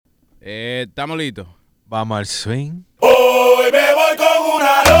Estamos listos. Vamos al swing. Hoy me voy con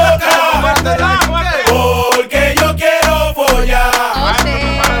una loca, porque yo quiero follar.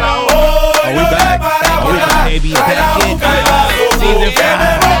 Hoy no me para volar, la busca el vaso, que me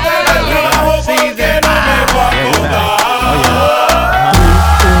bote del trabajo porque no me voy a botar.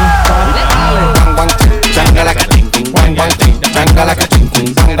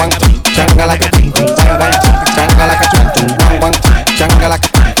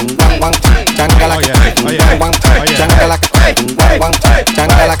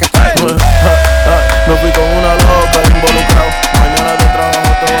 Me fui con una loca involucrado. Mañana de trabajo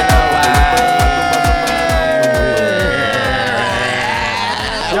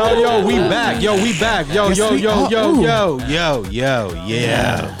Yo, we back. Yeah.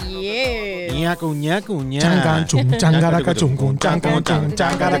 Ñaco. Changan chung changaraca chungun changan chang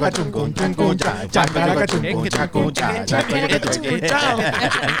changaraca chungun chungun changaraca chungun chungun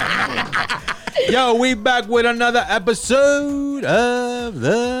Yo, we back with another episode of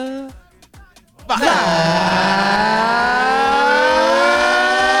the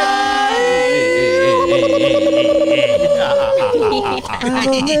 ¿A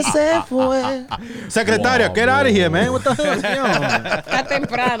dónde se fue? Secretaria, get out of here, man. What the hell is going on? Está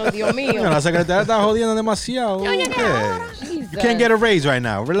temprano, Dios mío. La secretaria está jodiendo demasiado. Yo llegué ¿Qué? ahora. You can't get a raise right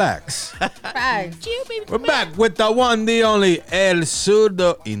now. Relax. Facts. We're back with the one, the only, El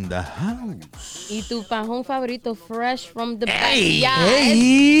Zurdo in the house. Y tu pajón favorito, fresh from the Hey. backyard.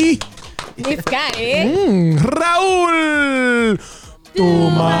 ¡Ey! This guy, Raúl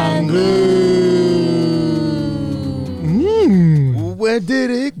Tumangu. Where did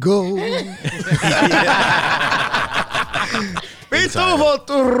it go? Pitufo,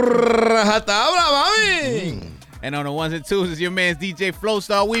 tu rajatabla, mami. And on the ones and twos, it's your man's DJ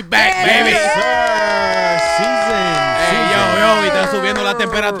Flowstar. We back, baby. Hey, yo, y están subiendo la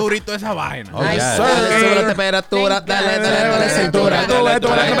temperatura y toda esa vaina. Ay, yeah. Sube la temperatura, dale cintura, dale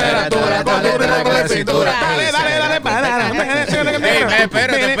temperatura, dale cintura. Hey,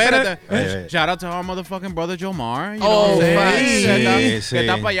 espérate. Hey. Shout out to our motherfucking brother Jomar. You Oh, know what I'm facts. saying? Sí. Que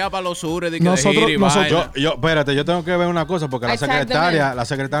está para allá, para los sures. De que Nosotros- de gira y nosotros- vaina. Yo, espérate, yo tengo que ver una cosa porque I tagged la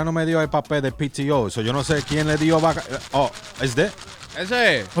secretaria no me dio el papel de PTO, so yo no sé quién le dio vaca. Oh, is that?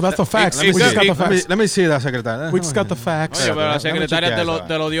 Ese es. Well, that's the facts. Let We me just see. got the facts. Let me see that secretaria. We just got the facts. Oye, pero la Déjame secretaria chequear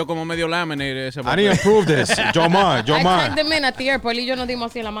te lo dio como medio laminate ese I papel. need to prove this. Jomar. I tagged them in at the airport y yo nos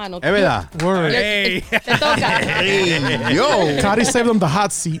dimos así en la mano. Es verdad. Word. Hey. Te toca. Yo. Cari saved on the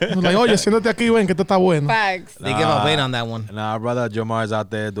hot seat. Like, oye, siéntate aquí, ven, que esto está bueno. Facts. They give a win on that one. Nah, brother, Jomar is out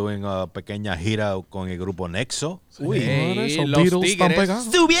there doing a pequeña gira con el grupo Nexo. Señores, Hey, los los Beatles están tigres. pegados.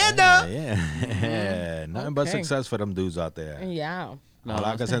 Subiendo. Yeah. Nothing but Okay. success for them dudes out there. Yeah.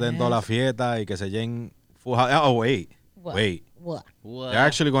 Ojalá que se den toda la fiesta y que se lleguen full house. Oh, wait. What? Wait. What? What? They're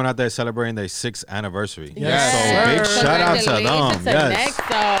actually going out there celebrating their 6th anniversary. Yes, So sir. big shout out to them. Congratulations to Yes.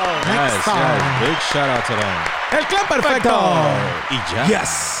 Nexo. Yes. Big shout out to them. El clan perfecto. Y ya.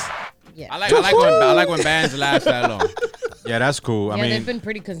 Yes. Yeah. I like when bands last that long. Yeah, that's cool. I Yeah, mean, they've been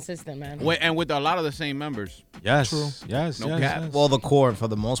pretty consistent, man. And with a lot of the same members. yes, True. yes, No yes, cap. yes. Well, the core for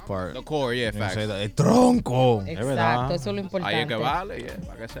the most part. The core, yeah, facts. El tronco. Exacto, eso es lo Ahí es importante. que vale, yeah,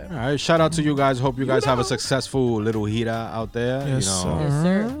 para que sea. All right, shout out to you guys. Hope you guys have a successful little gira out there. Yes, you know, Yes,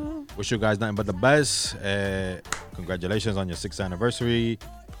 sir. wish you guys nothing but the best. Congratulations on your 6th anniversary.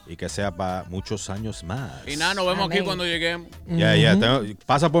 Y que sea para muchos años más. Y nada, nos vemos aquí Amén. cuando lleguemos. Yeah,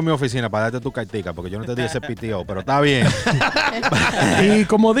 pasa por mi oficina para darte tu cartica, porque yo no te di ese PTO, pero está bien. Y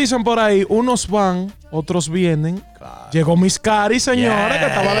como dicen por ahí, unos van, otros vienen. Llegó Miss Cari, señora, que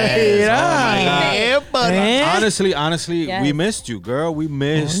estaba de gira. ¿Eh? Honestly, Yes. we missed you, girl. We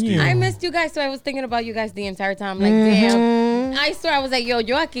missed you. I missed you guys, so I was thinking about you guys the entire time. Like, damn. I swear, I was like, yo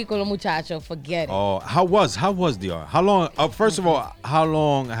aquí con los muchachos, forget it. Oh, how was DR? How long? First of all, how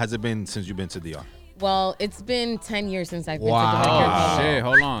long has it been since you've been to DR? Well, it's been 10 years since I've been to Wow. Dominican Oh, Republic. shit,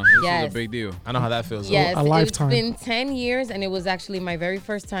 hold on. This is Yes. a big deal. I know how that feels. Yes, A it's lifetime. been 10 years, and it was actually my very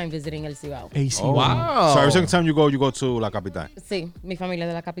first time visiting El Cibao. AC. Wow. So every single time you go to La Capital. Sí, mi familia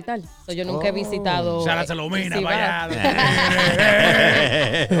de la capital. So yo nunca he visitado. Shout out to El Lomina, Cibao.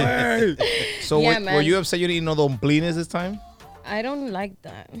 So Yeah, were man. you upset you didn't know domplines this time? I don't like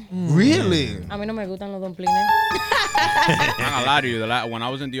that. Really? A mí no me gustan los dumplings. I'm not gonna lie to you. When I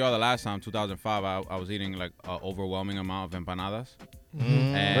was in DR the last time, 2005, I was eating like an overwhelming amount of empanadas.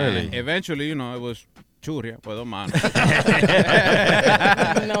 And Really? eventually, you know, it was churria, pues dos manos.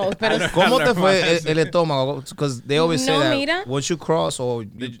 No, pero ¿Cómo te fue el estómago? Because they always say No, that mira. once you cross o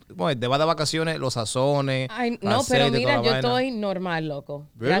bueno, te vas de vacaciones, los sazones. Ay, no, pero aceite, mira, toda la yo vaina. estoy normal, loco.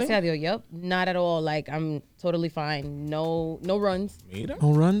 Really? Gracias a Dios, yup. Not at all. Like, I'm totally fine. No runs. Mira.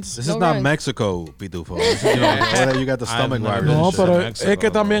 No runs. This No is not runs. Mexico, Pitufo. This is, you got the stomach virus. No, and shit. pero Mexico, es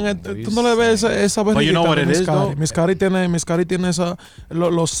que también tú no le ves esa But you know what vergüenza it is, though? Miss Cari tiene esa,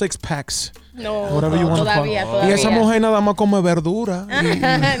 los six packs. No, Whatever you wanna call it. todavía. Y esa mujer nada más come verdura y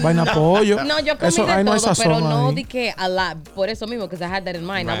vaina pollo. No, yo comí Eso, de ahí no hay todo, pero sazón no ahí. di que a lot. Por eso mismo, because I had that in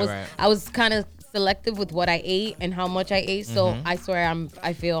mind. Right, I was kind of selective with what I ate and how much I ate. So I swear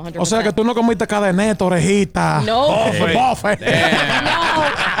I feel 100%. O sea que tú no comiste cadeneta, orejita. No. Bofe, bofe.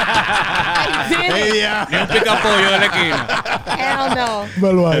 I didn't. Ni un pica pollo de la esquina. Hell no.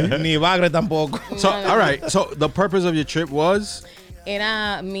 Velo ahí. Ni bagre tampoco. So, No, no. all right. So, the purpose of your trip was?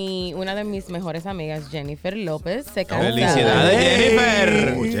 Era una de mis mejores amigas, Jennifer López, se casó. Felicidades,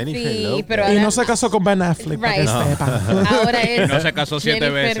 Jennifer. Oh, Jennifer Sí, Lopez. pero Y ahora, no se casó con Ben Affleck, para que Right. sepan. ahora es No se casó 7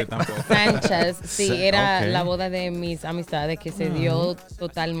 Jennifer veces tampoco. Sánchez. Sí, era ok. la boda de mis amistades que se dio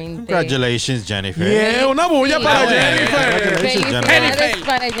totalmente. Congratulations, Jennifer. Yeah, una bulla Sí. para Oh, yeah. Jennifer. Felicidades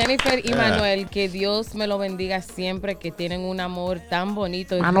para Jennifer y Manuel. Que Dios me lo bendiga siempre, que tienen un amor tan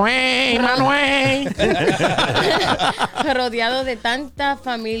bonito. Manuel. Rodeado de tanta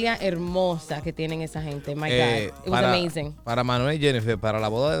familia hermosa que tienen esa gente. My God. It was amazing. Para Manuel y Jennifer, para la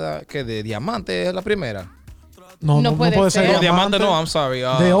boda de diamante es la primera. No puede ser. No, diamante no, I'm sorry.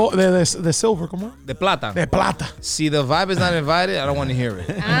 De silver, ¿cómo? De plata. De plata. Si the vibe is not invited, I don't want to hear it.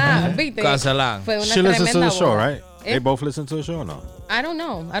 Viste. Cancelar. Fue una She listens to tremenda the show, boda. right? They both listen to the show or no? I don't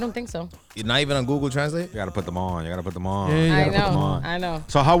know. I don't think so. You're not even on Google Translate? You gotta put them on. You gotta put them on. Yeah, you I gotta put them know. on. I know.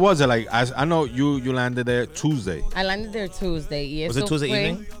 So how was it? Like, I know you landed there Tuesday. I landed there Tuesday. Y Was eso it Tuesday fue,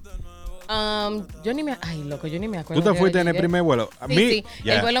 evening? Yo ni me... Ay, loco, yo ni me acuerdo. ¿Tú te qué fuiste hora en el llegué. primer vuelo? Sí, sí.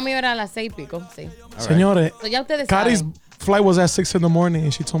 El vuelo mío era a las 6 y pico, sí. Señores, So ya ustedes Cari's saben. flight was at 6 in the morning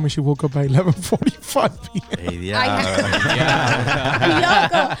and she told me she woke up at 11:45 p.m. Hey,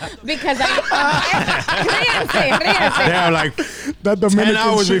 Loco, because ríanse. Damn, like That 10 Dominican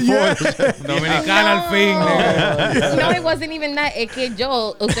hours shit, before. yeah. Dominicana al fin. No, it wasn't even that. Es que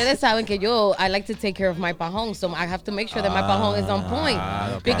ustedes saben que I like to take care of my pajón, so I have to make sure that my pajón is on point.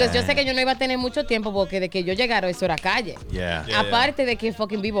 Because yo sé que yo no iba a tener mucho tiempo porque de que yo llegara eso era calle. Yeah. Aparte de que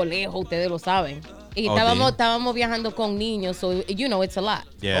fucking vivo lejos, ustedes lo saben. Y Oh, estábamos viajando con niños, so you know it's a lot.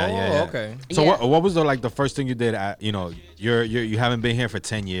 Yeah, Oh, yeah, yeah. okay. So Yeah. what was the first thing you did? You know, you haven't been here for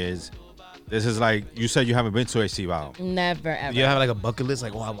 10 years. This is like you said you haven't been to a Cibao. Never ever. You have like a bucket list,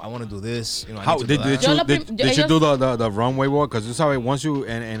 like, oh, I want to do this. You know, I How need to did, do did that. Yo you lo did, prim- did you ellos- do the runway walk? Because you saw it once you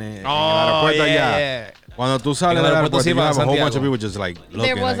en el Oh, aeropuerto yeah, allá. yeah. Cuando tú sales En del el aeropuerto aeropuerto, you Cibao, have a whole bunch of Santiago. people just like looking.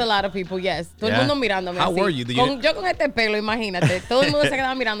 There was like, a lot of people, yes. Todo Yeah? el mundo mirándome How así. were you? Did you- Yo con este pelo, imagínate. Todo el mundo se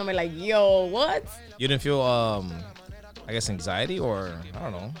quedaba mirándome like, yo, what? You didn't feel, I guess, anxiety or, I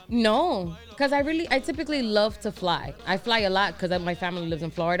don't know. No, because I typically love to fly. I fly a lot because my family lives in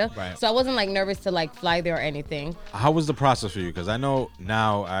Florida. Right. So I wasn't like nervous to like fly there or anything. How was the process for you? Because I know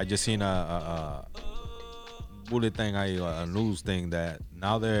now I just seen a bullet thing, a news thing that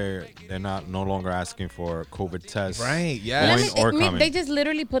now they're no longer asking for COVID tests. Right, yeah. Let Going me- or me- coming. they just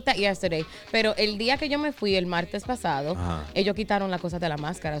literally put that yesterday. Pero el día que yo me fui, el martes pasado, ellos quitaron la cosa de la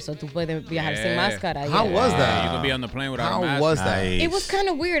máscara. So tú puedes viajar sin Yeah. máscara. How yeah. was You that? could be on the plane without a How mask. was that? Nice. It was kind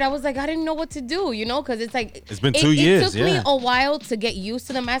of weird. I was like, I didn't know what to do, you know, because it's like It's been 2 years, It took me yeah. a while to get used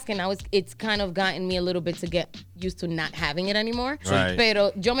to the mask, and now it's kind of gotten me a little bit to get used to not having it anymore. Right.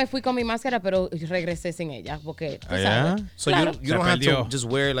 Pero yo me fui con mi máscara, pero regresé sin ella, porque tú yeah? sabes. So Claro. you don't have to perdió. just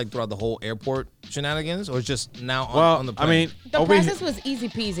wear it like throughout the whole airport shenanigans, or just now Well, on the I plane? mean, The over here- process was easy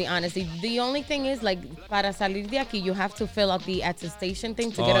peasy, honestly. The only thing is, like, para salir de aquí, you have to fill out the attestation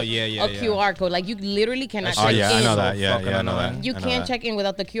thing to Oh, get a yeah, yeah, yeah. QR code. Like, you literally cannot Oh check yeah, I in. know that. Yeah, fucking yeah, I know that. annoying. You I know can't that. check in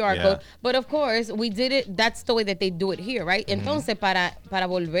without the QR Yeah. code. But of course, we did it. That's the way that they do it here, right? Entonces, para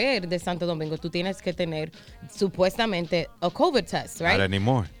volver de Santo Domingo, tú tienes que tener supuestamente a COVID test, right? Not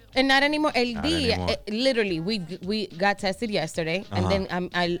anymore. And not anymore. El Not día, anymore. literally, we got tested yesterday, and then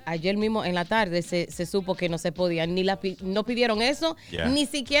ayer mismo en la tarde se supo que no se podía, no pidieron eso, Yeah. ni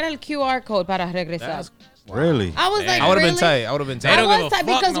siquiera el QR code para regresar. Really? I was like, I would have really? been tight. I would have been They I tight. don't was give a tight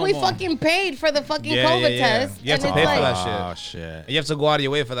fuck because no we more. fucking paid for the fucking Yeah, COVID yeah, yeah. test. You have to and pay it's for like, that Oh shit. You have to go out of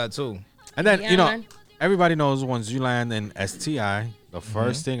your way for that too. And then, Yeah, you know, man. everybody knows once you land in STI, the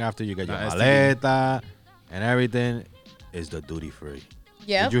first thing after you get your STD. maleta and everything is the duty free.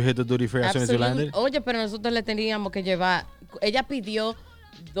 Yep. Did you hit the duty free as soon as you Absolutely. landed? Oye, pero nosotros le teníamos que llevar. Ella pidió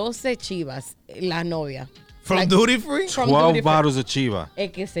 12 chivas, la novia. From Like, duty free? from 12 duty free. bottles of Chiva. Es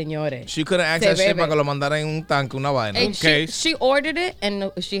que señores. She couldn't ask Se that shit bebe. para que lo mandara en un tanque, una vaina. And case. she ordered it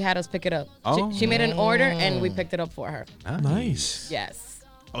and she had us pick it up. Oh. She made an order and we picked it up for her. Nice. Yes.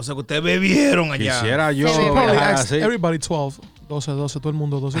 O sea que ustedes bebieron allá. Quisiera yo Sí, She probably viajar asked así. everybody 12. 12, todo el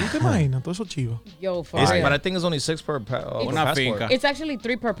mundo 12. ¿Tú te imaginas? Todo eso chivos. Yo, for But real. I think it's only 6 per Una passport. finca. It's actually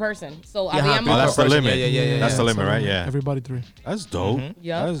 3 per person. So, Yeah, habíamos... that's the person. limit. Yeah. That's the limit, right? Yeah. Everybody 3. That's dope.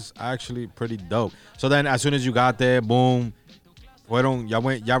 Yeah. That's actually pretty dope. So then, as soon as you got there, boom.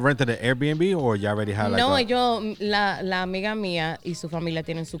 Y'all rented an Airbnb or y'all already had like No, a... la amiga mía y su familia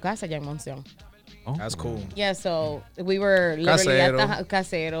tienen su casa allá en Monción. That's cool. Yeah, so we were literally Casero. at the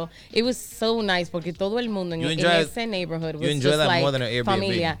casero. It was so nice porque todo el mundo en enjoy- ese neighborhood was you enjoy just that like more than an Airbnb.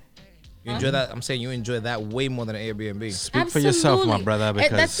 familia. You enjoy that? I'm saying you enjoy that way more than an Airbnb. Speak for yourself, my brother, because...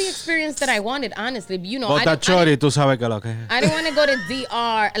 That's the experience that I wanted, honestly. You know, Bota chori, tú sabes que lo que es. I didn't want to go to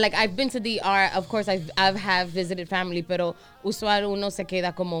DR. Like, I've been to DR. Of course, I've visited family, pero usual uno se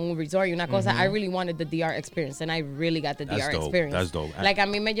queda como un resort y una cosa. I really wanted the DR experience, and I really got the That's DR dope. experience. That's dope. Like, a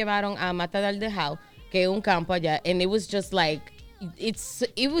mí me llevaron a Mata del Dejao, que es un campo allá, and it was just like,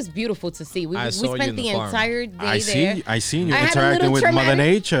 it was beautiful to see. We saw you spent in the the farm. entire day there. I seen you I had a interacting little with Mother traumatic-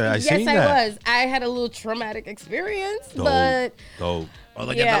 Nature. I yes, seen I that. was. I had a little traumatic experience, Dope. but Dope.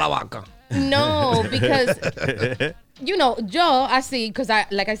 yeah. la vaca. No, because you know, I see, because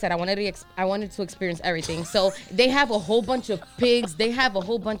like I said, I wanted to experience everything. So they have a whole bunch of pigs. They have a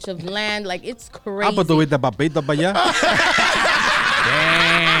whole bunch of land. Like, it's crazy. Ah, pues tuviste papito para allá.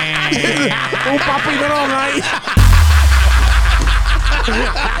 Un papidrón ahí.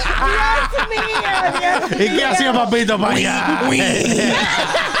 ¿Y qué hacía papito para allá?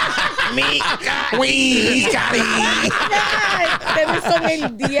 Ustedes son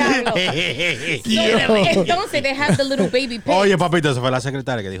el diablo. Entonces, they have the little baby pigs. Oye, papito, esa fue la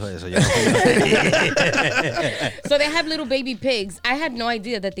secretaria que dijo eso. Ya. So they have little baby pigs. I had no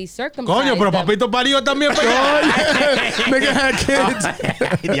idea that they circumcised Coño, pero them. papito parió también para allá. Nigga had kids.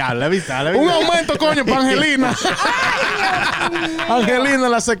 Ya, le avisé. Un aumento, coño, para Angelina. Angelina,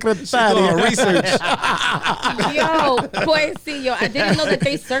 la secretaria. Yo, pues sí, yo. I didn't know that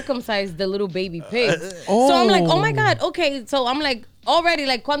they circumcised the little baby pigs. So I'm like, oh my God, okay. So I'm like, already,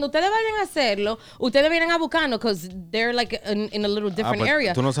 like, cuando ustedes vayan a hacerlo, ustedes vienen a buscarnos because they're like in a little different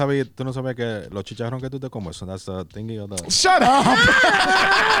area. Tú no sabías que los chicharrones que tú te comes, so that's the thingy of the... Shut up.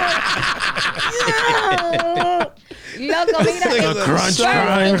 Loco, mira. crunch.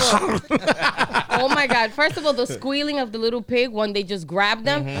 Oh my God. First of all, the squealing of the little pig when they just grabbed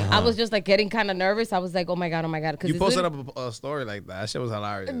them, I was just like getting kind of nervous. I was like, oh my God. You posted up a story like that. That shit was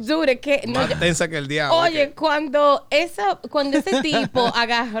hilarious. Dude, que no, Más tensa que el diablo. oye, cuando ese tipo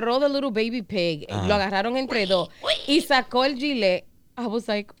agarró the little baby pig, lo agarraron entre dos y sacó el gilet, I was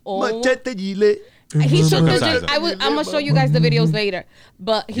like, oh. Machete gilet. He took the Circumcised gilet. I'm going to show you guys the videos later.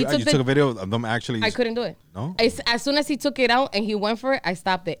 But he You took took a the... video of them actually... I couldn't do it. No? As soon as he took it out and he went for it, I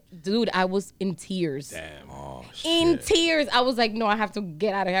stopped it. Dude, I was in tears. Damn, oh, In shit. tears. I was like, no, I have to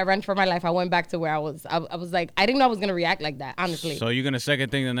get out of here. I ran for my life. I went back to where I was. I was like, I didn't know I was going to react like that, honestly. So you're gonna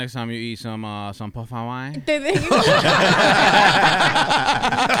second thing the next time you eat some puff and wine? Te digo-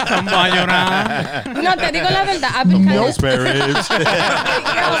 Some bañorán. no, te digo la verdad. I've been kind of... Spirits.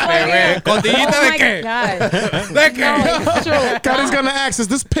 ¿Cotillita Oh de my qué? God. ¿De qué? No, it's true. Kari's gonna ask, is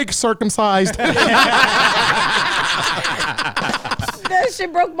this pig circumcised? That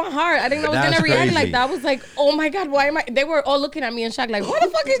shit broke my heart. I didn't know I was That's gonna react crazy. like that. I was like, oh my God, why am I? They were all looking at me in shock, like, why the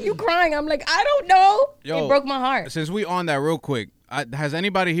fuck is you crying? I'm like, I don't know. Yo, it broke my heart. Since we on that real quick, has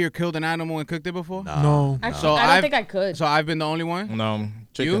anybody here killed an animal and cooked it before? No. Actually, So I don't I've- think I could. So I've been the only one? No,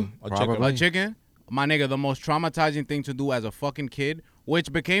 chicken. You? Or Probably. A chicken? My nigga, the most traumatizing thing to do as a fucking kid,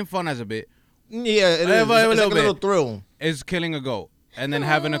 which became fun as a bit, Yeah, it is. A It's like a little little bit. thrill. is killing a goat. And then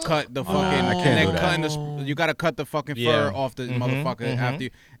having to cut the fucking, I can't and then do that. cutting you gotta cut the fucking Yeah. fur off the motherfucker after you.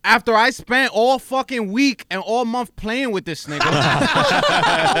 After I spent all fucking week and all month playing with this nigga. Oh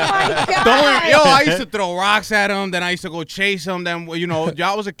my God. I used to throw rocks at him, then I used to go chase him, then, you know,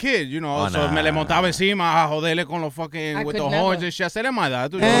 I was a kid, you know, Oh, so nah. me le montaba encima a joderle con los fucking, I with could the never. horns and shit. Hacer maldad,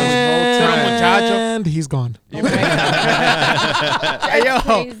 tú, era un muchacho. And he's gone. Oh my God. Hey, yo. That's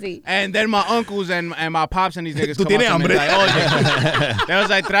crazy. And then my uncles and my pops and these niggas Tú come tienes up to me hambre. like, oye, they was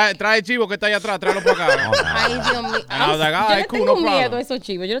like, trae chivo que está allá atrás, tráelo para acá. Ay, Dios mío. And I was like, all yo right, le cool, tengo no miedo problem. a esos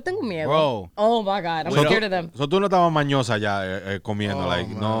chivos. Yo le tengo miedo. Bro. Oh my God. I'm So scared of them. So tú no estabas mañosa ya comiendo, like,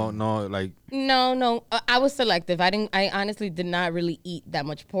 no, like... No. I was selective. I honestly did not really eat that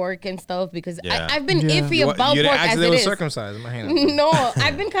much pork and stuff because Yeah. I've been Yeah. iffy about You didn't pork ask as they it were is. circumcised. Imagínate. No,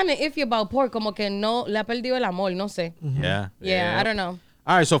 I've been kind of iffy about pork. Como que no, le ha perdido el amor, no sé. Yeah. Yeah, I don't know.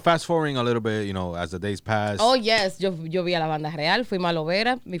 All right, so fast forwarding a little bit, you know, as the days pass. Oh, yes. Yo vi a la banda real. Fuimos a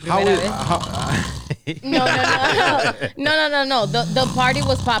Lovera. Mi How primera is, vez. No. The party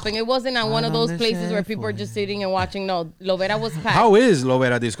was popping. It wasn't at one of those places where people are just sitting and watching. No, Lovera was packed. how is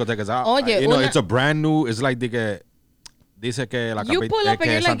Lovera Discotecas? Oye, you know, una- it's a brand new, it's like dice que la You pull up and que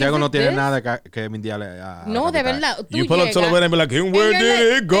you're like, Santiago is no it tiene this? nada que envidiarle a No, la de capital. verdad. Tú You pull up to the llegas, wedding and be like, and where you're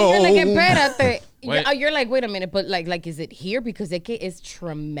did like- it go? and you're like, espérate. Wait. You're like, wait a minute, but like, is it here? Because it is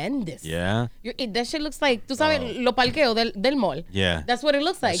tremendous. Yeah. That shit looks like, tú sabes, lo parqueo del mall. Yeah. That's what it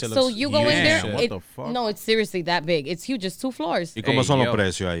looks like. shit So looks you go in there. huge. What the fuck? No, it's seriously that big. It's huge. It's 2 floors. ¿Y cómo Hey, son los yo.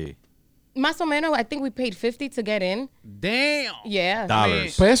 precios ahí? Más o menos, I think we paid $50 to get in. Damn. Yeah.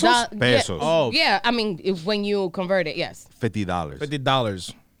 Dollars. ¿Pesos? Pesos. Yeah, Oh. yeah, I mean, when you convert it, yes. $50.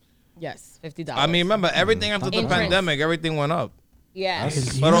 $50. Yes, $50. I mean, remember, everything after the Entrance. pandemic, everything went up. yeah.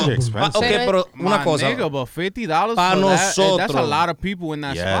 Pero, Huge expensive. okay, pero una My cosa. nigga, but $50 Pa' for that, that's a nosotros. lot of people in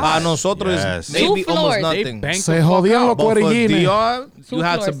that Yes. spot. Para nosotros, Yes. maybe 2 almost floors. They nothing. banked Se the fuck jodían out. los But for cuerillines. DR, you 2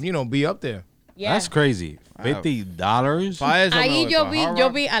 had to, floors. be up there. Yeah. That's crazy. $50? Pa' eso Ahí me voy yo pa' vi, Hard yo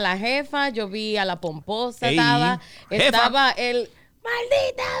Rock. vi a la jefa, yo vi a la pomposa, Ey, estaba el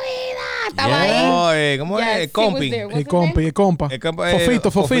maldita vida, estaba Yeah. ahí. ¿Cómo Yes, es? he was Compi. there. What's El his compa, name? el compa. El compa,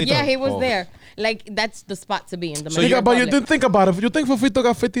 Fofito, Fofito. Yeah, he was Oh. there. Like, that's the spot to be in. The So Nigga, but you Republic. didn't think about it. You think Fofito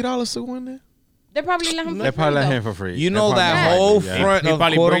got $50 to go in there? They probably let him They probably let free, him though. for free. You They know probably that let him whole for free, yeah. front He of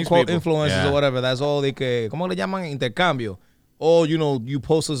probably quote brings unquote people. influencers Yeah. or whatever. That's all they que, ¿cómo le llaman? Intercambio. Oh, you know, you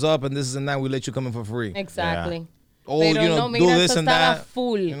post us up and this and that, we let you come in for free. Exactly. Oh, Pero you know, no, do mira, this eso and estaba that.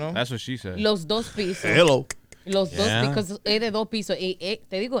 full. You know? That's what she said. Los 2 pisos. Hello. Los Yeah. 2 pisos. Es de 2 pisos.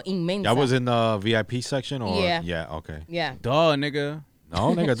 Te digo, inmensa. That was in the VIP section or Yeah. Okay. Yeah. Duh, nigga.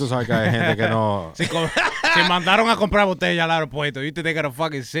 No, nigga, tú sabes que hay gente que no. Se mandaron a comprar botella al aeropuerto. You think they gotta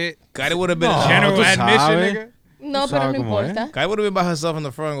fucking sit? Kylie would have been, No. General tú admission, sabes. nigga. No, Tú pero sabes no cómo es. importa. Kylie would have been by herself in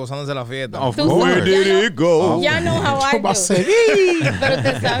the front gozándose la fiesta. Of Tú course. sabes, ya no- it go? Ya know how I Va a do. seguir. Pero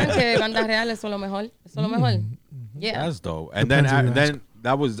ustedes saben que bandas reales son lo mejor. Son lo mejor. Yeah. That's dope. And then, Depends who you then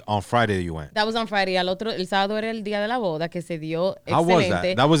that was on Friday you went. That was on Friday. El sábado era el día de la boda que se dio How was that?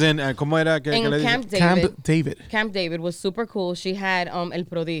 excelente. That was in, ¿cómo era que En le dije? Camp David. Camp David. Camp David was super cool. She had El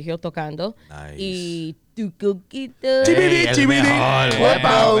Prodigio tocando. Nice. Y tu coquito. Chibiri, el chibiri. mejor.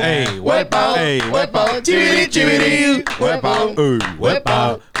 Huepa. Ey, Huepa. ey, Huepa. Chibiri, chibiri. huepa,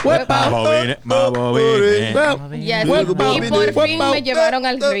 huepa, Huepa. bobine, bobine. Yes. Huepa. Y por fin Huepa. me llevaron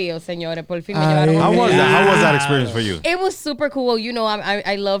al río, señores. Por fin me Ay. llevaron How al was río. that? How was that experience for you? It was super cool. You know,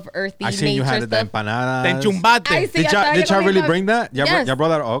 I love earthy I seen you nature had the stuff. empanadas. Te enchumbaste. Ay, sí, Did hasta y'all yo really comí- bring that? Y'all Yes. brought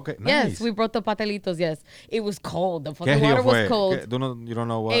that? Oh, okay, nice. Yes, we brought the patelitos, yes. It was cold. The ¿Qué fucking río water was fue? cold. You don't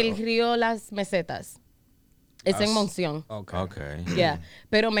know what? El río Las Mesetas. Es en Monción. Okay. Okay. Yeah.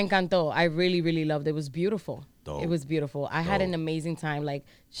 Pero me encantó. I really, really loved it. It was beautiful. Dope. It was beautiful. I had Dope. an amazing time. Like,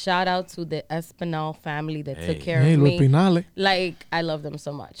 shout out to the Espinal family that Hey. took care Hey, of Luis me. Pinales. Like, I love them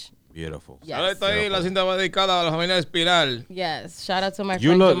so much. Beautiful. Ahora Yes. está ahí, la cinta va dedicada a la familia Espiral. Yes. Shout out to my You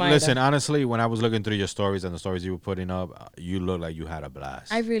friend look, Jamaida. listen, honestly, when I was looking through your stories and the stories you were putting up, you look like you had a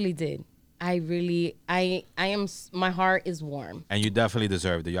blast. I really did. I am, my heart is warm. And you definitely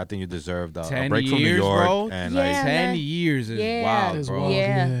deserved it. I think you deserved a 10 break from New years, York. bro. And Yeah. like, 10 man. years is Yeah. wild, It's bro. wild,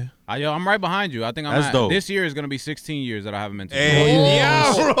 Yeah. Yo, I'm right behind you. I think That's dope. This year is going to be 16 years that I haven't been to.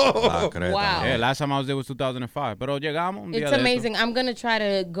 Diablo. ah, creta. Wow. Yeah, last time I was there was 2005. Pero llegamos un día It's de esto. amazing. I'm going to try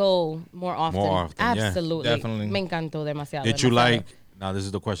to go more often. More often, yeah. Absolutely. Definitely. Me encantó demasiado. Did you demasiado. like, now this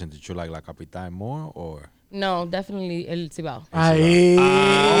is the question, did you like La Capital more or? No, definitely el Cibao. Ahí.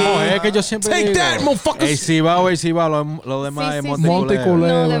 ¿Cómo es que yo siempre Take digo? that, motherfuckers. El Cibao, lo demás Sí, es sí, Monte sí. Monte Culebra.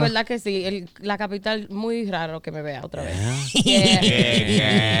 Culebra. No, de verdad que sí. La capital, muy raro que me vea otra vez. Yeah.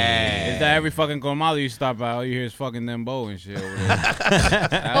 Yeah. Is that every fucking colmado you stop by, all you hear is fucking dembow and shit. over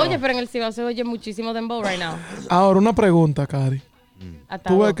there. Oye, pero en el Cibao se oye muchísimo dembow right now. Ahora, una pregunta, Cari. Hasta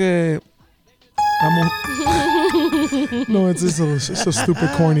Tú ves ahora. que... No, it's a stupid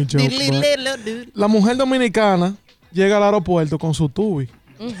corny joke. but la mujer dominicana llega al aeropuerto con su tubi.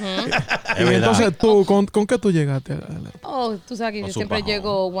 Es Y verdad. entonces tú, ¿con qué tú llegaste? Oh, tú sabes que Con yo su siempre pajón.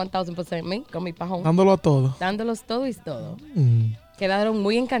 llego 1000% me, con mi pajón. Dándolo a todo. Dándolos todo y todo. Quedaron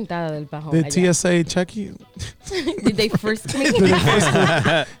muy encantadas del pajón. De allá. TSA check-in. Did they frisk me?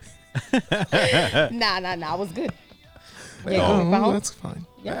 Nah, I was good. Llegué con mi Oh, pajón. that's fine.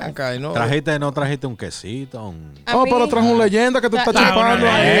 Yeah. Acá, no. ¿No trajiste un quesito? A Oh, mí- pero trajo un leyenda que tú estás Ah, chupando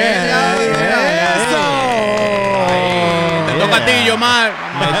una ahí. Te toca a ti, Yomar.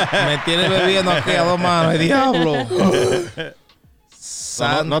 Me tiene bebiendo aquí a dos manos, el diablo.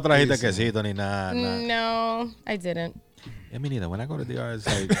 No trajiste quesito ni nada. No, I didn't. Yeah, me neither. When I go to DR, it's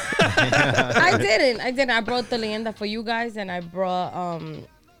like... I didn't. I brought the leyenda for you guys, and I brought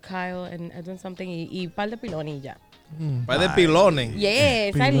Kyle and Edwin something y par de pilones y ya. Par de pilones.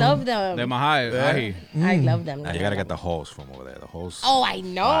 Yes, I love them. De Mahai. Ají. I love them. Nah, you gotta get the host from over there. The host. Oh, I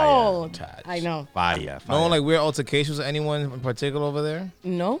know. Fire, I know. Fire. No, like weird altercations with anyone in particular over there?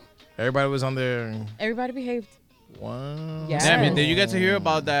 No, Everybody was on there. everybody behaved. Wow. Yeah. Damn, did you get to hear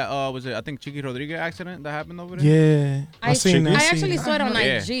about that? Was it, I think, Chiqui Rodriguez accident that happened over there? Yeah. I seen that. I actually saw it on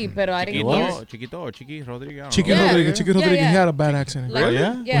IG, but I didn't hear it. Chiquito or Chiqui Rodriguez? I don't Chiqui know. Rodriguez. Chiqui Yeah, Rodriguez. yeah. He had a bad accident. Like, Oh,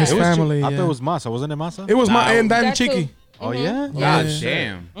 yeah? Yeah. His It was family. I yeah. thought it was Massa. Wasn't it Massa? It was Nah, my and then that too. Chiqui. Oh, yeah? God Yeah.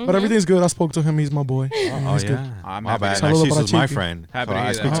 damn. But everything's good. I spoke to him. He's my boy. Oh, He's good. yeah. I'm My happy bad. to- Saludo para Narciso's my Chiqui. friend. Happy So to I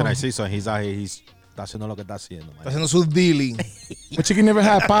hear speak that. to Oh. Narciso, and he's out here. He's está haciendo lo que está haciendo, Está man. haciendo su dealing. But Chiqui never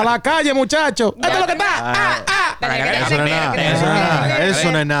had. Pa' la calle, muchacho. Esto es lo que está. Eso no es nada. Eso no es nada.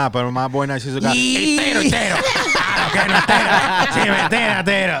 Eso no es nada. Pero my boy Narciso got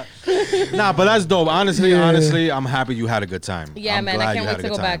Nah, but that's dope. Honestly, I'm happy you had a good time. Yeah, I'm man, glad I you can't had wait a to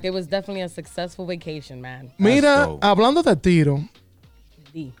good go time. back. It was definitely a successful vacation, man. Mira, dope. hablando de tiro,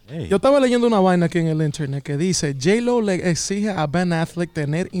 D. Hey. yo estaba leyendo una vaina aquí en el internet que dice J-Lo le exige a Ben Affleck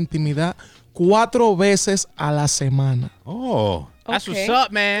tener intimidad 4 veces a la semana. Oh. That's Okay. what's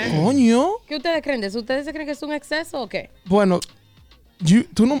up, man. Coño. ¿Qué ustedes creen de eso? ¿Ustedes se creen que es un exceso o qué? Bueno,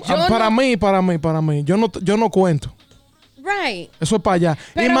 tú no, Yo para no- mí, yo no cuento. Right. Eso es para allá.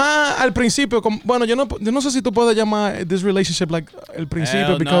 Y Pero- más al principio, bueno, yo no sé si tú puedes llamar this relationship like el principio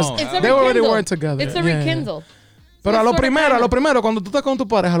Hell because no. It's a they already rekindle. weren't together. It's a Yeah. rekindle. Pero a It's lo sort of primero, kinda. cuando tú estás con tu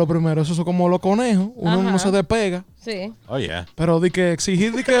pareja, lo primero, eso es como los conejos, uno no Ajá. se despega. Sí. Oh, yeah. Pero de que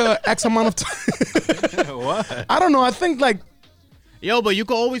exigir de que X amount of time. What? I don't know. I think like Yo, but you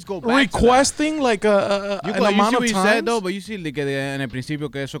could always go back to that. requesting like You an see amount what of you time. said though, but you see like en el principio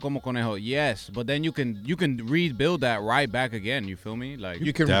que eso como conejo. Yes, but then you can rebuild that right back again. You feel me? Like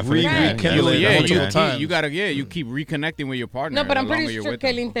You can Definitely can. rekindle it yeah, multiple you times. gotta you keep reconnecting with your partner. No, but I'm the longer pretty you're sure with que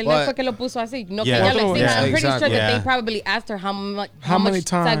el them. internet But- fue que lo puso así. No Yeah. que ella lo exija. Yeah, I'm pretty exactly. sure that Yeah. they probably asked her how much many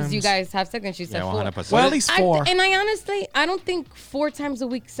times you times? guys have sex, and she said Yeah, 4. 100%. Well, at least 4. And I honestly, I don't think 4 times a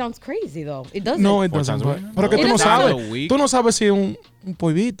week sounds crazy though. It doesn't. No, it 4 doesn't. times a But, week? pero que It tú no doesn't. sabes. Times a week? Tú no sabes si es un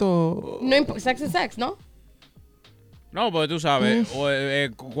polvito. No, sex is sex, ¿no? No, pero tú sabes,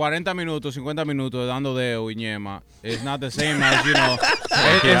 40 minutos, 50 minutos dando dedo y ñema. It's not the same as, you know,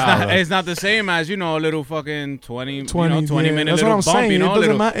 it's not the same as, you know, a little fucking 20 20, 20 yeah. minute That's little what I'm bump, saying. you know, It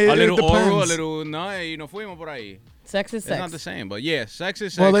doesn't matter. a It little oral, a depends. little, no, y nos fuimos por ahí. Sex is It's not sex. the same, but yeah, sex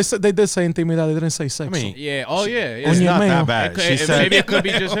is sex. Well, they did say intimidad. They didn't say sex. I mean, yeah, oh yeah, yeah. it's Oye, not meo. that bad. She said Maybe it could be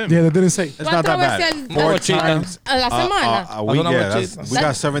just him. yeah, they didn't say. it's not that bad. Cuatro veces 4 chicas. times A la semana. a week. That's Yeah, not that's, cheap. we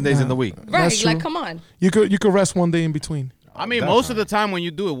got 7 days in the week. Right, That's like true. come on. You could rest one day in between. I mean, most of the time when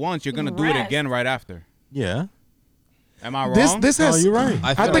you do it once, you're gonna do it Rest. again right after. Yeah. Am I wrong? This No, has. you're right.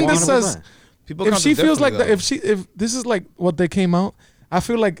 I think this says 100%. People if count she it feels like differently, that, if this is like what they came out, I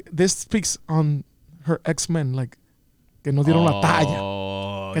feel like this speaks on her ex-men, like que no dieron la talla,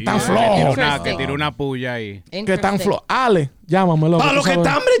 Oh, Que tan yeah, flojo. que Interesting. tiró una puya ahí. que tan Interesting. Ale, llámame loco. ¡Para tú los que sabes.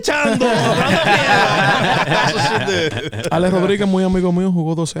 están brechando! That's what she did. Ale Rodríguez, muy amigo mío,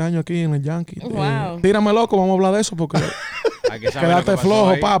 jugó 12 años aquí en el Yankee. Wow. Tírame loco, vamos a hablar de eso porque Hay que saber lo que quedaste pasó flojo,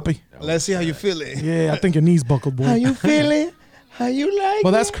 ahí. papi. Let's see how you feel it. Yeah, I think your knees buckled, boy. How you feeling? How you like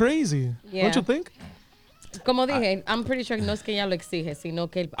But that's crazy. Yeah. Don't you think? Como dije, I'm pretty sure no es que ella lo exige, sino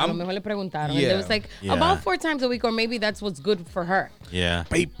que a lo mejor le preguntaron. And Yeah. it was like Yeah. about 4 times a week, or maybe that's what's good for her. Yeah.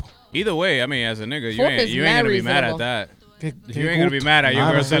 Either way, I mean, as a nigga, you 4 ain't is you ain't gonna very be mad at reasonable. that. Que You ain't gonna be mad at your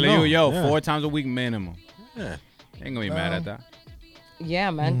girl Honestly, telling you, no. yo, Yeah. 4 times a week minimum. Yeah. You ain't gonna be mad at that.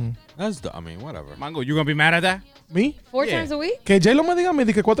 Yeah, man. I mean, whatever. Mango, you gonna be mad at that? ¿Me? 4 Yeah. times a week? Que J-Lo me diga a mí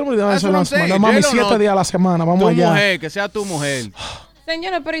de que 4 días a That's la what I'm semana. saying. Mami, J-Lo 7 no- días a la semana. Vamos Tu allá. mujer, que sea tu mujer.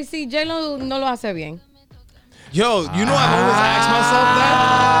 Señora, pero ¿y si J-Lo no lo hace bien? Yo, you know I've always asked myself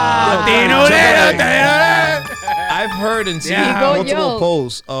that. I've heard and seen Yeah. Digo multiple yo.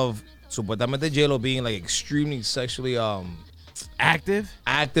 posts of supuestamente J-Lo being like extremely sexually Active?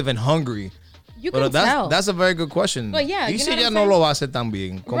 active and hungry. You can But tell. that's a very good question. Well, yeah, y you si know what ella I'm no saying? lo hace tan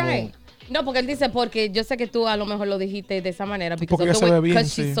bien, como Right. No, porque él dice, porque yo sé que tú a lo mejor lo dijiste de esa manera because Porque of ella the se way, ve bien, because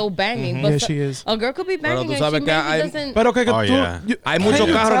she's sí. so banging. Yeah, But she is. a girl could be Pero banging tú and sabes she que maybe hay- doesn't... Pero que Oh, tú... yeah. hay muchos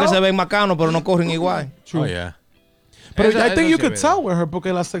you carros que tell? se ven bacanos, pero no corren igual. Oh, yeah. Pero Esa- I think eso you sí could es tell with her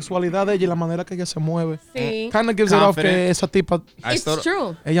porque la sexualidad de ella y la manera que ella se mueve Sí. kind of gives it off que Confident. esa tipa I It's still,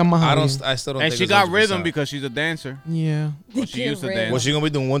 true. ella es más I jodida. still don't And think she it's got 100%. rhythm because she's a dancer. Yeah. She used to Rhythm. dance. Was she gonna be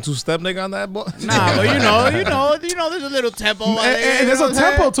doing 1-2 step nigga on that boy? Nah, but you know, there's a little tempo. There's a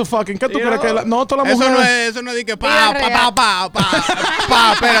tempo to fucking ¿qué tú You crees que know? la, no todas las Eso no mujeres es, eso no es de que pa, Vida pa, pa, pa,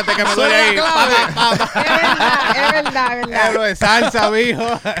 pa, espérate que me duele ahí. Pa, pa, pa, pa. Es verdad, es verdad. Eso es salsa, mijo.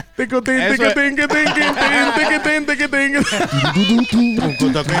 tico tin Eso tico es- tin que tin que tin tico tin tico tin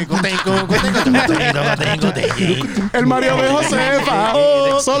El Mario de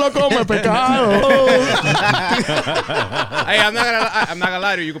Josefa solo come pecado. Hey, I'm not gonna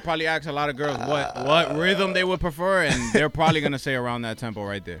lie to you. You could probably ask a lot of girls what rhythm they would prefer, and they're probably gonna say around that tempo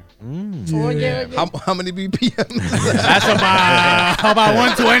right there. Oye, oye. How many BPM? That's about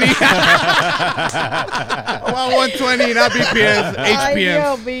 120. About 120, not BPMs, Ay, HPMs.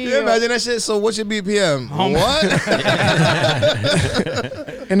 Dios mío. Yeah, imagine that shit. So what's your BPM? What?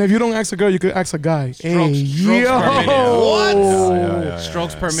 And if you don't ask a girl, you could ask a guy. Strokes per minute. What?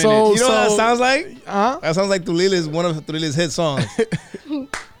 Strokes per minute. So- You know what that sounds like? Huh? That sounds like Tulil is one of Tulil's hit songs.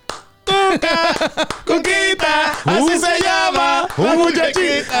 Coquita, así se llama. La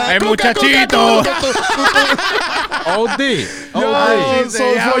muchachita. El muchachito. OD. Yo, OD.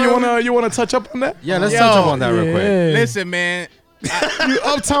 so you wanna touch up on that? Yeah, let's touch up on that real quick. Yeah. Listen, man. You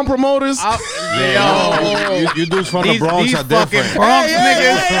uptown promoters. You dudes from the Bronx these are fucking different. Bronx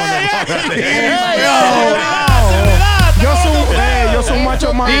niggas. Yo soy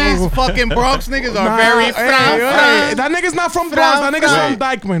macho man. These fucking Bronx niggas are Nah, very hey, fran. hey, that nigga's not from Bronx. That nigga's from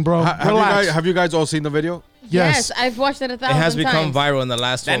Dykeman, bro. Relax. Have you guys all seen the video? Yes, I've watched it 1,000 It has become times. viral in the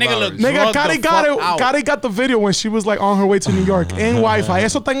last 12 That nigga hours. look Nigga, drugged Cari the got fuck it. out. Cari got the video when she was like on her way to New York en Wi-Fi.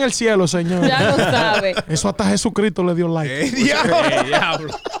 Eso está en el cielo, señor. Ya lo sabe. Eso hasta Jesucristo le dio like.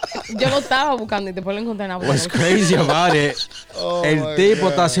 Yo lo estaba buscando y después lo encontré en la What's crazy about it? El tipo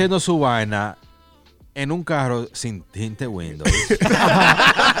está haciendo su vaina en un carro sin tinte Windows.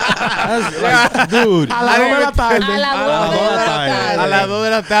 Dude. A las 2 de la tarde. A las 2 de la tarde. A las 2 de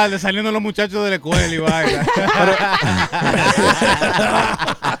la tarde saliendo los muchachos de la escuela y vaina.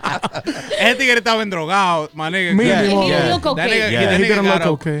 Ese tigre estaba endrogado, mané. Mínimo. And he didn't look That okay. nigga- Yeah, that he nigga didn't look got up.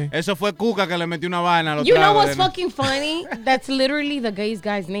 okay. Eso fue Cuca que le metió una vaina a los You know tragos what's de- fucking funny? That's literally the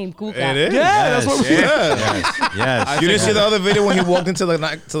guy's name, Kuka. It is? Yeah, that's what we Yes. You didn't see the other video when he walked into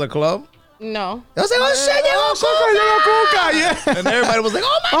the club? No. I was like, oh shit, Cuca, yeah. and everybody was like,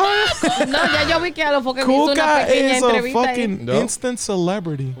 oh my. No, ya yo vi que a lo fue que me hizo una Cuca pequeña is a entrevista ahí. fucking No. instant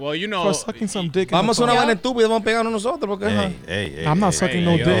celebrity Well, you know, for sucking some dick. in Vamos a the una car. vaina estúpida, vamos a pegarnos nosotros porque Hey, I'm not sucking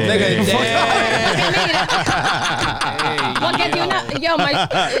no yo. dick. Nigga, Porque de una,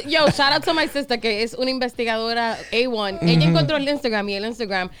 yo, shout out to my sister que es una investigadora A1. Ella encontró el Instagram y el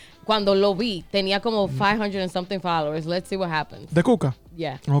Instagram cuando lo vi tenía como 500 and something followers. Let's see what happens. De Cuca.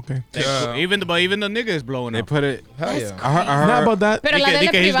 Yeah. Okay. even the nigga is blowing They up. put it. Hell yeah. I Not heard about that. Pero la de él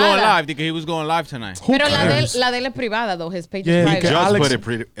es He's going privada. live. He was going live tonight. Who Pero cares? la de él es privada, though. His page Yeah, is he private. can- just Alex- put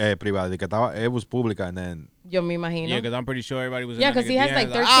it privado. Que estaba, it was pública and then. Yo me imagino. Yeah, because I'm pretty sure everybody was in Yeah, that because he nigga has like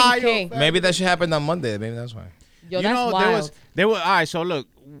DMs 13K. Maybe that shit happened on Monday. Maybe that's why. Yo, You that's know, wild. there was all right, so look,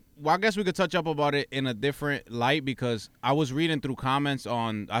 well, I guess we could touch up about it in a different light because I was reading through comments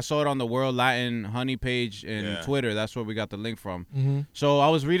I saw it on the World Latin Honey page in Twitter. That's where we got the link from. So I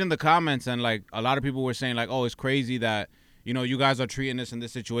was reading the comments and like a lot of people were saying like, oh, it's crazy that, you know, you guys are treating this in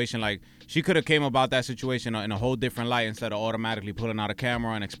this situation. Like she could have came about that situation in a whole different light instead of automatically pulling out a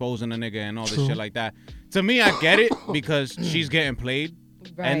camera and exposing a nigga and all this shit like that. To me, I get it because she's getting played.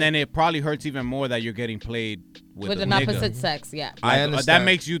 Right. And then it probably hurts even more that you're getting played with a an nigga. opposite sex, yeah. I Like, understand. that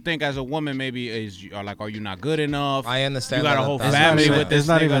makes you think as a woman maybe are you not good enough? I understand You got that a whole 1,000%. family with this It's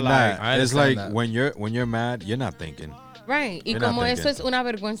not nigga, even like, that. I It's understand like that. when you're mad, you're not thinking. Right. Y You're not como eso thinking. es una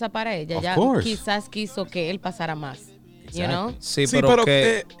vergüenza para ella, Of ella course. quizás quiso que él pasara más. You know? Sí, Sí, pero, pero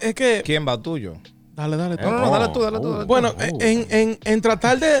es que... ¿quién va tuyo? Dale, tú. No, dale tú, dale tú. Dale tú. Bueno, en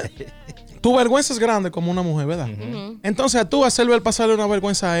tratar de... Tu vergüenza es grande como una mujer, ¿verdad? Entonces, tú hacerle el pasarle una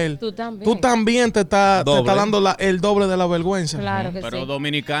vergüenza a él. Tú también. Tú también te está Doble. dando el doble de la vergüenza. Claro que Pero sí.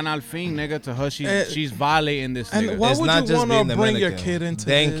 dominicana al fin, nigga, to her, she's violating this And nigga. why It's would not you just want being to bring your Dominican. kid into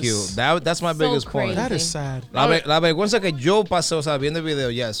Thank this? you. That's my So biggest point. crazy. That is sad. La vergüenza que yo pasé, o sea, viendo el video,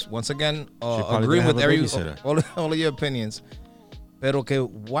 yes. Once again, probably agreeing didn't with have a babysitter. all of your opinions. Pero que,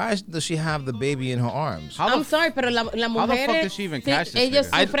 why does she have the baby in her arms? I'm sorry, pero la how the mujer fuck did she even catch this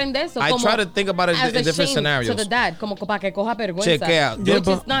ellas nigga? sufren de eso. I como try to think about it as in a different shame scenarios. to the dad, como para que coja vergüenza. Chequea. Which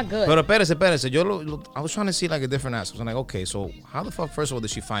Yeah, is not good. Pero espérese. I was trying to see like a different answer. I was like, okay, so how the fuck, first of all,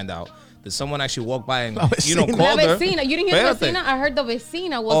 did she find out? Did someone actually walk by and, La vecina. called La her? vecina. You didn't hear the Espérate. vecina? I heard the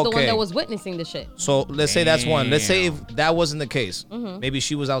vecina was the one Okay. that was witnessing the shit. So let's say that's one. Let's say if that wasn't the case, maybe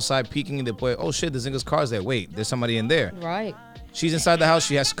she was outside peeking and después, oh shit, this nigga's car's there. Wait, there's somebody in there. Right. She's inside the house.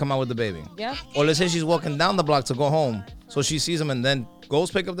 She has to come out with the baby. Yeah. Or let's say she's walking down the block to go home. So she sees him and then goes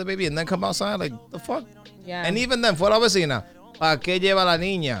pick up the baby and then come outside. Like, the fuck? Yeah. And even then, fue la vecina. ¿Para qué lleva la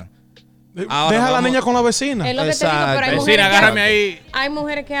niña? Ahora Deja a la vamos- niña con la vecina. Es lo que te digo, pero hay Exacto. mujeres, Vecina, que, agárrame ahí. hay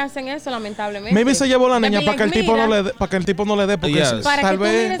mujeres que hacen eso, lamentablemente. Maybe se llevó la They niña be para que el like, tipo no "Mira, le dé, para que el tipo no le dé porque Yes. Para tal que tú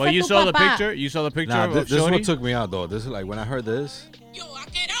vez mires But a you tu saw the papá. picture? You saw the picture Nah, of this is Shorty? what took me out though. This is like when I heard this. Yo,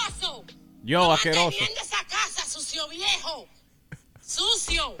 asqueroso. Yo, asqueroso. Manteniendo esa casa, sucio viejo.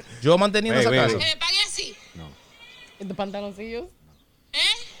 Sucio. Yo manteniendo Wait, esa wait, casa. wait. Que me pague así. ¿De pantaloncillos? ¿Eh?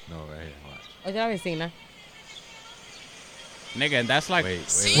 No, right here. Watch. Oye, la vecina. Nigga, and that's like... Wait,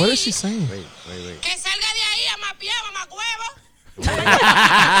 Sí. what is she saying? wait. Que salga de ahí a mapear, mamacuevo.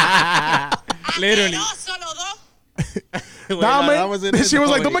 Literally. Asqueroso los dos. Dame. She was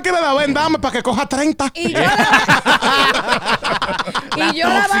like, tú me quieres dar, ven, dame para que coja 30. Y yo, y yo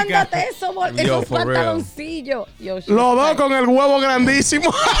lavándote esos for real. pantaloncillos. Yo, she's Los dos like, con el huevo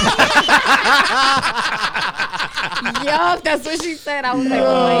grandísimo. Yo, that's what she said. I was like,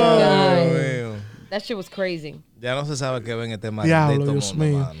 oh my God. Mío. That shit was crazy. Ya no se sabe qué ven este Diablo, maldito Dios mundo,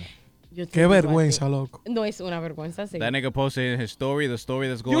 mío. mano. Yo Qué estoy vergüenza, igual loco. que- No es una vergüenza, sí. That nigga posted in his story, the story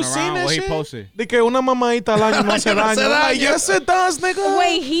that's going You seen around. that What he shit? posted? De que una mamadita al año no hace No hace daño. Like, daño. yes, it does, nigga.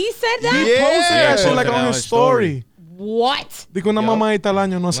 Wait, he said that? He posted Yeah. that shit Posted like that on on his his story. What? De que una mamadita al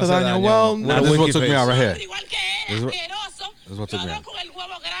año no hace hace daño. daño. Well, Nah, Now, this is what Winky took me face. out right here. Igual que This él, is what- asqueroso. this is what took me Todo out. con el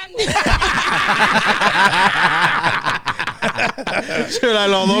huevo grande.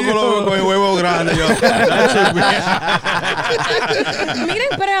 Los dos con el huevo grande. Yo. Miren,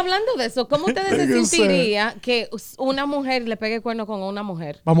 pero hablando de eso, ¿cómo ustedes se Fíjense. sentiría que una mujer le pegue cuerno con una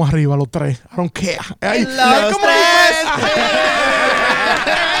mujer? vamos arriba, los tres. I don't care. Ay, Los ¿cómo tres.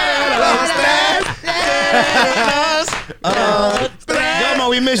 Come on,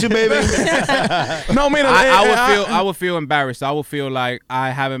 we miss you, baby. No, mira. I would feel embarrassed. I would feel like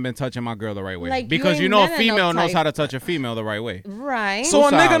I haven't been touching my girl the right way. Like, you because ain't you know a none of female no knows type. how to touch a female the right way. Right. So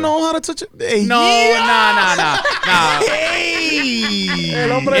a Tú nigga sabes. know how to touch it. Hey, No, yeah. nah.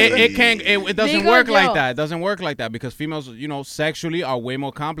 El hombre. It doesn't Digo work yo. like that. It doesn't work like that because females, you know, sexually are way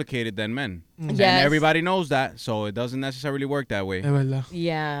more complicated than men. And Yes. everybody knows that, so it doesn't necessarily work that way. Es verdad.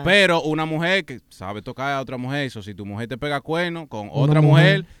 Yeah. Pero una mujer que sabe tocar a otra mujer, so si tu mujer te pega cuerno con otra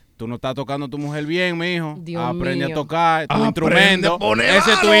mujer. mujer, tú no estás tocando a tu mujer bien, mijo. Dios Aprende mío. a tocar tu Aprende instrumento. a poner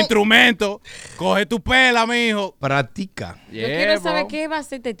Ese es tu mano. instrumento. Coge tu pela, mijo. Practica. Yo quiero saber bro. qué va a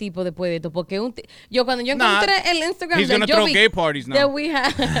hacer este tipo después de esto, porque yo cuando yo Nah, encontré el Instagram he's de gonna throw Jovi, gay parties now. that we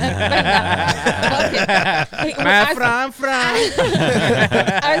have,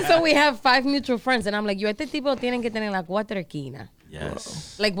 and so we have 5 mutual friends, and I'm like, yo, este tipo tienen que tener las 4 esquinas.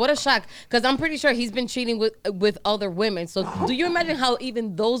 Yes. Like, what a shock. Because I'm pretty sure he's been cheating with other women. So do you imagine how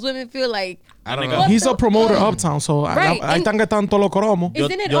even those women feel like, I don't Nigga. know. He's a promoter uptown, so Right, ahí and- están que están todos los cromos. Yo,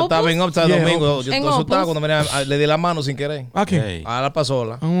 Isn't it yo estaba Opus? en Uptown Yeah, domingo. Opus. Yo En estaba asustado Opus. cuando le di la mano sin querer. Aquí. Hey. A la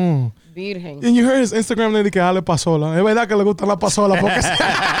pasola. Virgen? And you heard his Instagram de que dale pasola. Es verdad que le gustan las pasolas porque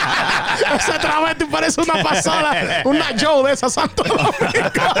esa travesti parece una pasola, una Joe de esa Santo Domingo.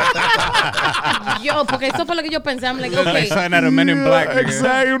 Yo, porque eso fue lo que yo pensé. I'm like, Like okay. something out of Men in Black, nigga.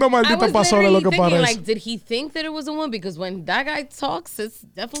 Exacto, una I maldita was pasola literally lo que thinking, parece. like, did he think that it was a woman? Because when that guy talks, it's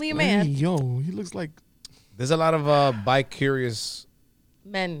definitely a Hey, man. yo, he looks like There's a lot of bi-curious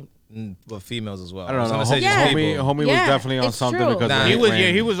Men. females as well. I don't know. was gonna say just Yeah. people. Homie was Yeah, definitely on it's something true. because Nah, when He was, ran-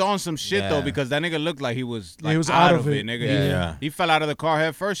 yeah, he was on some shit though Yeah. because that nigga looked like he was like he was out of it. nigga. Yeah. He fell out of the car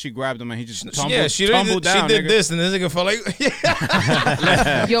head first. She grabbed him and he just tumbled, Yeah, she tumbled did, down. she did nigga. this, and this nigga felt like,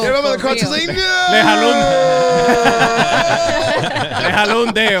 Yo, you remember the for coaches real. saying, Le jaló un, no! le jaló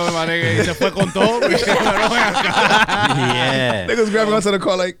un dedo, man, nigga, y se fue con todo. Yeah. Niggas grabbing onto the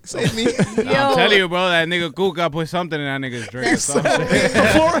car like, save me. I'm telling you, bro, that nigga Kuka put something in that nigga's drink or something. the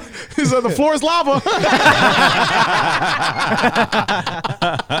floor. He said the floor is lava.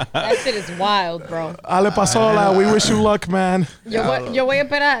 That shit is wild, bro. Ale pasola, we wish you luck, man. Yo voy a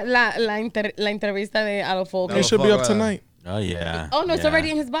esperar la entrevista de Alofoque. It should be up tonight. Oh yeah. Oh, no, it's Yeah. already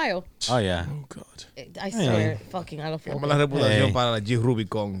in his bio. Oh yeah. Oh God. I swear, fucking Alofoque. Como la reputación Hey. para la G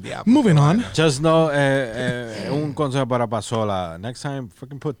Rubicon. Diablo. Moving on. Just know, un consejo para Pasola. Next time,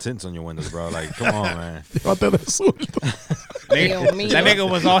 fucking put tints on your windows, bro. Like, come on, man. Llévate de suelto. Dios mío. That nigga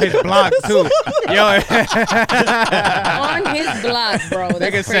was on his block too. Yo, On his block, bro.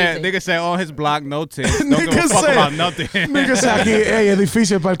 That's crazy. nigga said on his block, no tits. Don't give a Nigga fuck said- about nothing. Nigga, sé aquí, ey, es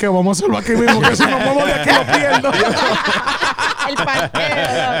difícil el parqueo. Vamos a hacerlo aquí mismo, que si me muevo de aquí lo pierdo. El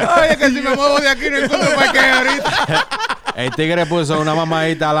parqueo. Oye, que si me muevo de aquí no encuentro para qué ahorita. El tigre puso una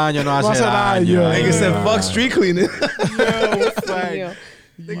mamadita al año, no hace hace daño. daño. Nigga said, fuck street cleaning. Mío.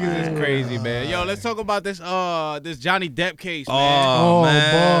 Niggas is crazy, man. Yo, let's talk about this this Johnny Depp case, man. Oh,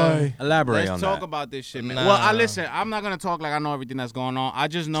 man. boy. Elaborate on Let's talk that. about this shit, man. Nah. Well, I listen. I'm not gonna talk like I know everything that's going on. I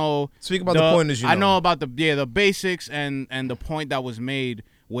just know. Speak about the point that you I know. know about the basics and the point that was made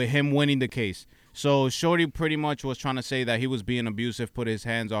with him winning the case. So Shorty pretty much was trying to say that he was being abusive, put his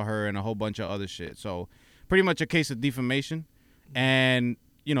hands on her, and a whole bunch of other shit. So pretty much a case of defamation. And,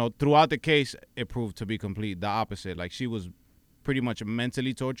 you know, throughout the case, it proved to be the opposite. Like, she was pretty much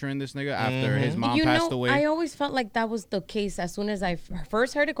mentally torturing this nigga after his mom passed away. I always felt like that was the case as soon as I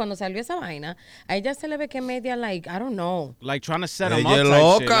first heard it, cuando salió esa vaina. A ella se le ve que media, like, I don't know. Like, trying to set him up Ella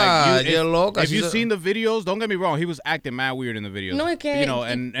type shit. loca, Like, ella loca. If you've seen the videos, don't get me wrong, he was acting mad weird in the videos. No, es que- you know,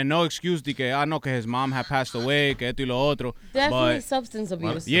 and no excuse de que, no, que his mom had passed away, que esto y lo otro. Definitely But, substance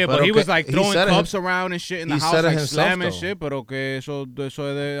abuse. yeah, Pero but he que- was like he throwing said it cups around and shit in the he house, said it like himself, slamming though. shit, pero que eso es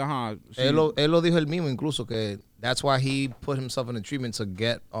de, ajá. Sí. Él lo dijo él mismo incluso que that's why he put himself in a treatment to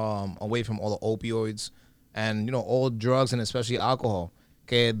get away from all the opioids and, you know, all drugs and especially alcohol.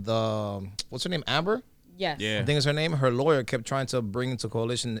 Que what's her name, Amber? Yes. Yeah. I think it's her name. Her lawyer kept trying to bring into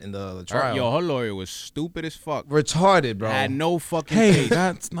coalition in the trial. Her lawyer was stupid as fuck. Retarded, bro. Had no fucking Hey, case.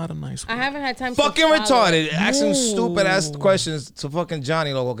 that's not a nice I word. haven't had time Fucking to follow. retarded. Asking stupid ass questions to fucking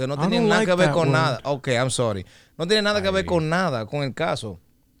Johnny, loco, que no I tenía don't nada like que ver that con word. nada. Okay, I'm sorry. No tiene nada que ver con nada, con el caso.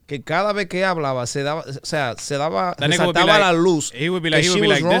 Que cada vez que hablaba se daba, o sea, That nigga would be resaltaba like, la luz. he would be que like, she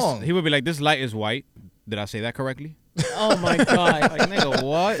was this. wrong. He would be like, this light is white. Did I say that correctly? Oh my God. Like, nigga,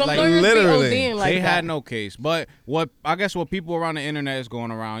 what? Some Like, lawyers be literally. ODing like they that. had no case. But what I guess what people around the internet is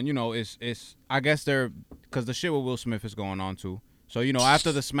going around, you know, is I guess they're because the shit with Will Smith is going on too. So, you know,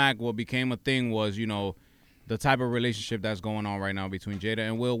 after the smack, what became a thing was, you know, the type of relationship that's going on right now between Jada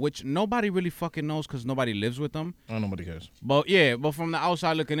and Will, which nobody really fucking knows because nobody lives with them. Oh, nobody cares. But yeah, but from the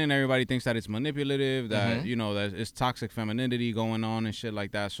outside looking in, everybody thinks that it's manipulative, that, you know, that it's toxic femininity going on and shit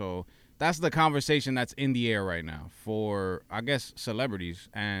like that. So that's the conversation that's in the air right now for, I guess, celebrities.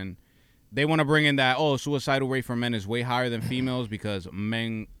 And they want to bring in that, suicidal rate for men is way higher than females because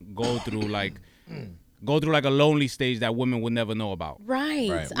men go through like a lonely stage that women would never know about. Right.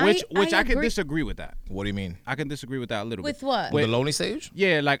 Right. Which I can agree. disagree with that. What do you mean? I can disagree with that a little With bit. what? The lonely stage?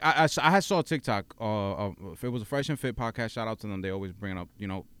 Yeah, like I had saw TikTok. If it was a Fresh and Fit podcast, shout out to them. They always bring up, you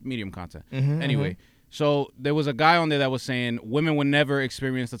know, medium content. Anyway, so there was a guy on there that was saying women would never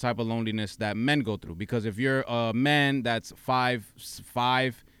experience the type of loneliness that men go through because if you're a man that's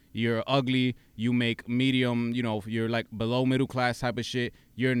 5'5", you're ugly, you make medium, you know, you're like below middle class type of shit,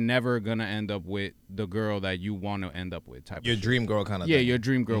 you're never gonna end up with the girl that you want to end up with type Your of shit. dream girl kind of Yeah, thing. your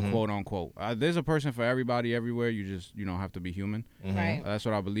dream girl, quote unquote. There's a person for everybody everywhere. You just, you know, have to be human. Right. That's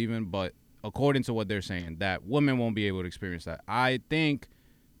what I believe in. But according to what they're saying, that women won't be able to experience that. I think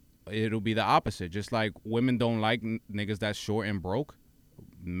it'll be the opposite. Just like women don't like niggas that's short and broke,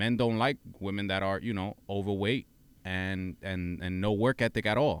 men don't like women that are, you know, overweight and no work ethic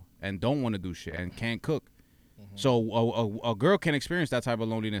at all and don't want to do shit and can't cook. So a girl can experience that type of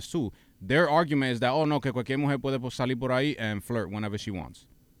loneliness too. Their argument is that, no, que cualquier mujer puede salir por ahí and flirt whenever she wants.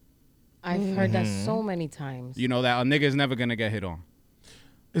 I've heard that so many times. You know, that a nigga is never going to get hit on.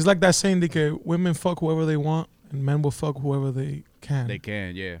 It's like that saying that women fuck whoever they want and men will fuck whoever they can. They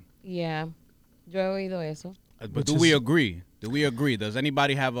can, yeah. Yeah. Yo he oído eso. But Which do we is- agree? Do we agree? Does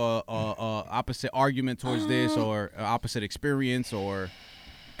anybody have a opposite argument towards this or a opposite experience or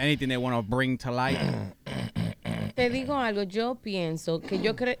anything they want to bring to light? Te digo algo, yo pienso que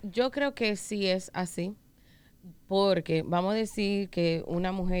yo creo que sí es así, porque vamos a decir que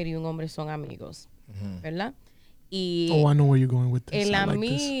una mujer y un hombre son amigos, ¿verdad? Y Oh, I know where you're going with this. el I like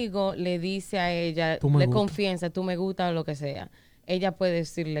this. amigo le dice a ella, Tú me le gusta. confiesa, tú me gusta o lo que sea. Ella puede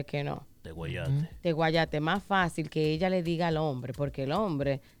decirle que no. Te guayate. Más fácil que ella le diga al hombre, porque el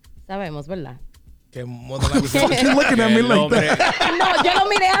hombre, sabemos, ¿verdad? Que more than likely- You're looking at me El like hombre, that. No, yo lo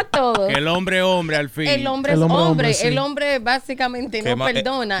miré a todos. que el hombre al fin. El hombre es El hombre, hombre. sí. El hombre básicamente que no más-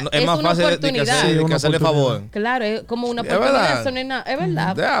 perdona. no, es más una fácil de que oportunidad. hacer- de que una hacerle oportunidad. favor. Claro, es como una Es oportunidad. verdad. Eso no es nada. Es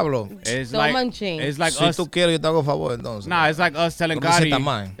verdad. Diablo. It's Toma like, un chin. it's like Si us. tú quieres, yo te hago favor, entonces. Nah, it's like us telling No me sienta Gotti.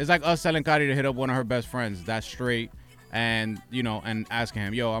 mal. It's like us telling Gotti to hit up one of her best friends that's straight, and you know, and asking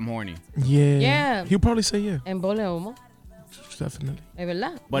him, "Yo, I'm horny." Yeah. Yeah. He'll probably say yeah. En bole humo. Definitely. Es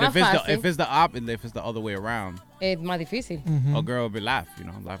verdad. But Más if fácil, it's the other way around, es más difícil. a girl would be laugh, you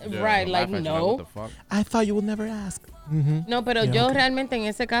know, laugh. Right, like, laugh at you, no. what the fuck? I thought you would never ask. No, pero Yeah, yo okay. realmente en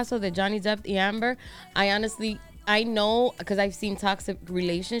ese caso de Johnny Depp y Amber, I know because I've seen toxic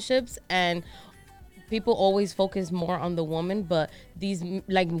relationships and people always focus more on the woman, but these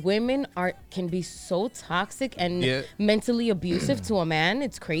like women can be so toxic and Yeah. mentally abusive to a man.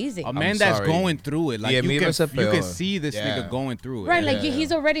 It's crazy. A man that's sorry. going through it, like Yeah, you mil can veces you can peor. see this Yeah. nigga going through it. Right, like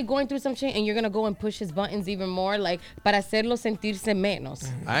he's already going through some shit and you're gonna go and push his buttons even more, like para hacerlo sentirse menos.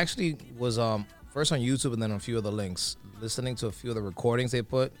 I actually was first on YouTube and then on a few of the links, listening to a few of the recordings they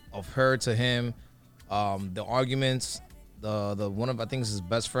put of her to him, the arguments, the one of I think it's his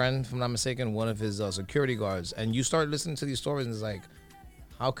best friend, if I'm not mistaken, one of his security guards, and you start listening to these stories, and it's like,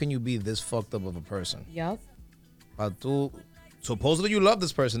 how can you be this fucked up of a person? Yup. Supposedly you love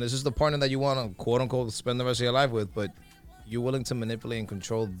this person. This is the partner that you want to quote unquote spend the rest of your life with, but you're willing to manipulate and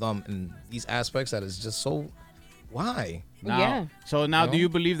control them in these aspects that is just so. Why? Now, Yeah. So now, No? do you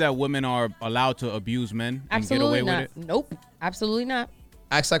believe that women are allowed to abuse men and get Absolutely away not. with it? Nope. Absolutely not.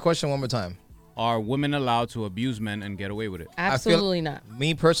 Ask that question one more time. Are women allowed to abuse men and get away with it? Absolutely not.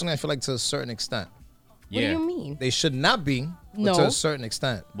 Me personally, I feel like to a certain extent. What do you mean? They should not be, but No. to a certain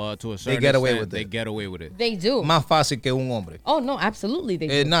extent. But to a certain get away extent, with they it. get away with it. They do. Más fácil que un hombre. Oh, no, absolutely they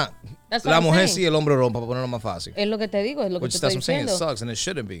do. Not. That's what La I'm mujer saying. sí, el hombre rompa, para ponerlo más fácil. Es lo que te digo, es lo que Which te that's estoy what I'm saying. It diciendo. sucks, and it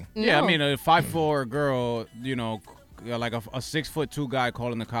shouldn't be. Yeah, I No. mean, a 5'4" girl, like a 6'2" guy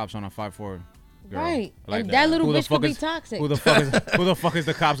calling the cops on a 5'4" girl. Right. Like And that little Who the bitch could fuck be is- toxic. Who the fuck is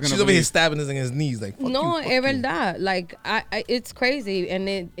the cops gonna She's over here believe? stabbing us in his knees like, fuck No, you, fuck es you. verdad. Like, it's crazy, and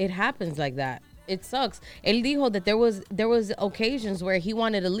it happens like that. It sucks. Él dijo that there was occasions where he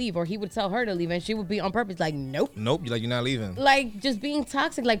wanted to leave, or he would tell her to leave, and she would be on purpose like, nope. Nope, you're not leaving. Like, just being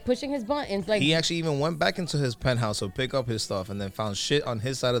toxic, like pushing his buttons. Like, He actually even went back into his penthouse to pick up his stuff and then found shit on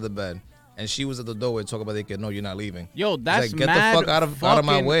his side of the bed. And she was at the doorway talking about no, you're not leaving. Yo, He's that's like, get mad the fuck out of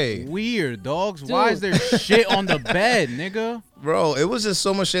my fucking way. Weird, dogs. Why is Dude. there shit on the bed, nigga? Bro, it was just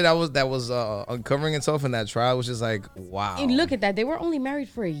so much shit that was uncovering itself in that trial. It was just like, wow. and look at that. They were only married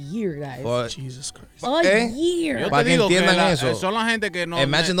for a year, guys. But Jesus Christ. A eh? year. Yo Pa' te que digo que entiendan eso. son la gente que no.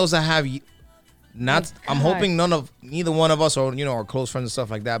 imagine those that have not. I'm God. hoping neither one of us or our close friends and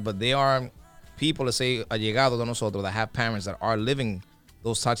stuff like that. But they are people, let's say, allegados de nosotros that have parents that are living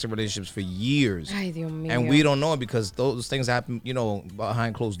those toxic relationships for years, Ay, Dios mío. and we don't know it because those things happen,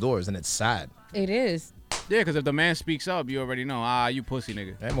 behind closed doors, and it's sad. It is. Yeah, because if the man speaks up, you already know. You pussy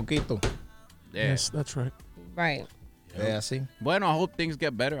nigga. Hey, Moquito. Yeah. Yes, that's right. Right. Yeah, see. Bueno, I hope things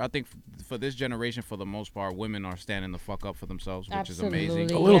get better. I think for this generation, for the most part, women are standing the fuck up for themselves, which is amazing.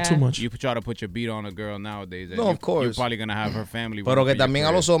 A little Yeah. too much. You try to put your beat on a girl nowadays, and No, of course. you're probably gonna have her family. Pero run que for your también a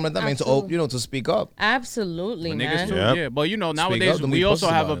career. los hombres también Absolutely. to speak up. Absolutely, But man. niggas too, Yep. yeah. But Speak nowadays up, don't we be also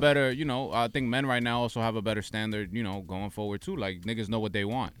pussies have a about it. better, I think men right now also have a better standard, going forward too. Like niggas know what they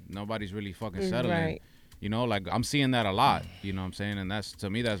want. Nobody's really fucking settling. Right. Like I'm seeing that a lot. You know what I'm saying? And to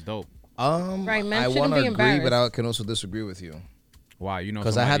me that's dope. Right, men I shouldn't want to be agree, but I embarrassed. can also disagree with you. Why?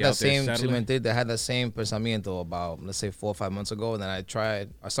 Because I had that somebody same, out there settling? I had that same pensamiento about, let's say, 4 or 5 months ago, and then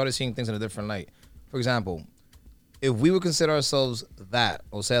I started seeing things in a different light. For example, if we would consider ourselves that,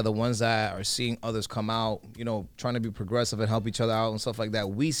 or say the ones that are seeing others come out, trying to be progressive and help each other out and stuff like that,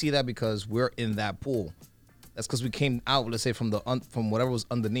 we see that because we're in that pool. That's because we came out, let's say, from whatever was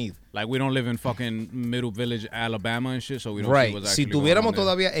underneath. Like we don't live in fucking Middle Village, Alabama and shit, so we don't see Right. what's Si actually going on tuviéramos there.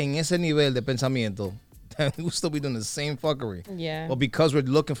 todavía en ese nivel de pensamiento, then we would still be doing the same fuckery. Yeah. But because we're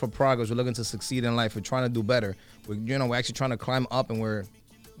looking for progress, we're looking to succeed in life, we're trying to do better. We're actually trying to climb up, and we're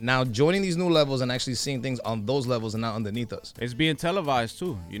now joining these new levels and actually seeing things on those levels and not underneath us. It's being televised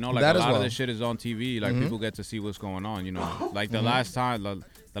too. Like That a as lot of well. this shit is on TV. Like people get to see what's going on. Like Mm-hmm.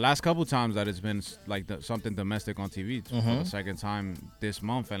 the last couple times that it's been like something domestic on TV. For Mm-hmm. the second time this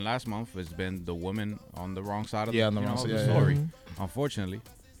month and last month, it's been the woman on the wrong side of Yeah, on the wrong of side, the yeah, story. yeah. Unfortunately,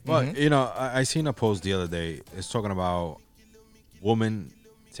 But I seen a post the other day. It's talking about women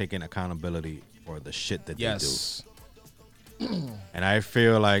taking accountability for the shit that Yes. they do, and I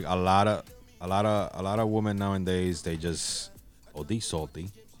feel like a lot of women nowadays, they just OD salty,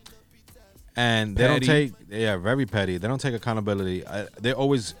 and they don't Petty. very petty. They don't take accountability.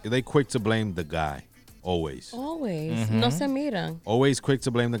 They quick to blame the guy, always. Always. No se miran. Always quick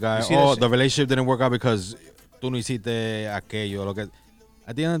to blame the guy. You see that Oh, shit? the relationship didn't work out because tú no hiciste aquello. Lo que.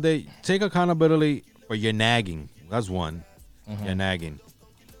 At the end of the day, take accountability for your nagging. That's one. Your nagging.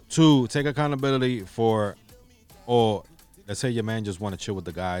 Two, take accountability for, or let's say your man just want to chill with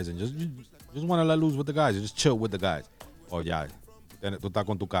the guys and just want to let loose with the guys. Just chill with the guys. Oh, ya. Tú estás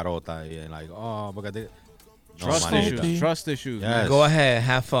con tu carota y like, oh, porque te. No, trust my issues. nigga. Trust issues. Yes. man. Go ahead,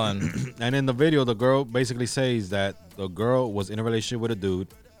 have fun. And in the video, the girl basically says that the girl was in a relationship with a dude,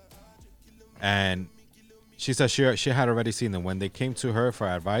 and she said she had already seen them. When they came to her for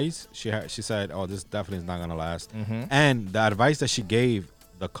advice, she said, "Oh, this definitely is not gonna last." And the advice that she gave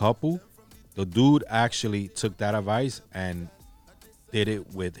the couple, the dude actually took that advice and did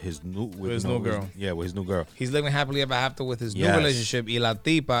it with his new girl. Yeah, with his new girl. He's living happily ever after with his new Yes. relationship. Y la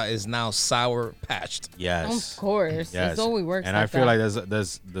tipa is now sour patched. Yes, Of course. Yes. That's all we work. And I feel like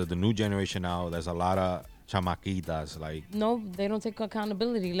there's the new generation now. There's a lot of chamaquitas like. no, they don't take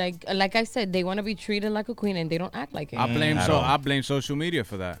accountability. Like I said, they want to be treated like a queen and they don't act like it. I blame At all. I blame social media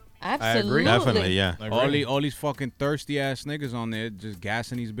for that. Absolutely. Definitely, yeah. All these fucking thirsty ass niggas on there just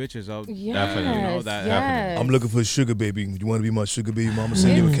gassing these bitches up. Yes, Definitely, you know, that yes. I'm looking for a sugar baby. You want to be my sugar baby mama?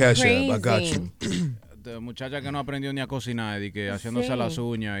 Send you a It's cash app. I got crazy. you. De muchacha que no aprendió ni a cocinar, de que haciéndose Sí. las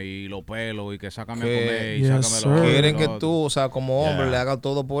uñas y los pelos y que sácame a Que- comer y Yes, sácame sir. lo otro, Quieren lo que otro. tú, o sea, como hombre, Yeah. le hagas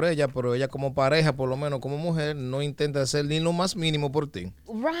todo por ella, pero ella como pareja, por lo menos como mujer, no intenta hacer ni lo más mínimo por ti.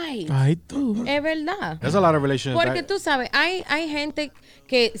 Right. Ay, tú. Es verdad. There's a lot of relationships. Porque tú sabes, hay gente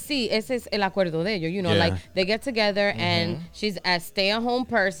que sí, ese es el acuerdo de ellos, you know, Yeah. like they get together and she's a stay-at-home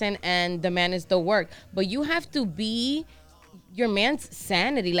person and the man is the work. But you have to be your man's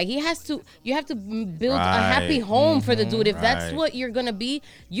sanity. Like you have to build a happy Right. home for the dude. If that's Right. what you're gonna be,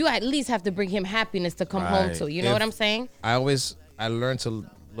 you at least have to bring him happiness to come home Right. to. You know If- what I'm saying? I learned to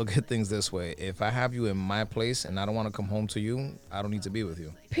look at things this way. If I have you in my place and I don't want to come home to you, I don't need to be with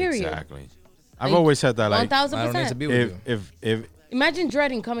you. Period. Exactly. I've always said that. Like, 1000%. I don't need to be with you. if Imagine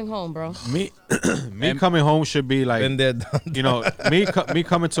dreading coming home, bro. me me coming home should be like, Been there, done you know, me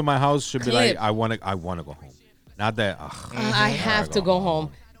coming to my house should be like, Clip. I want to go home. Not that. I have to go home.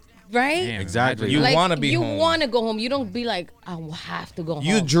 Right? Damn, Exactly. You Like, wanna be you home. want to go home. You don't be like, I have to go home.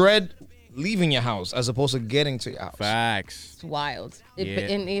 You dread leaving your house as opposed to getting to your house. Facts. It's wild. Yeah.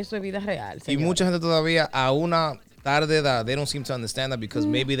 En eso es vida real. Y señor. mucha gente todavía a una tarde edad, they don't seem to understand that because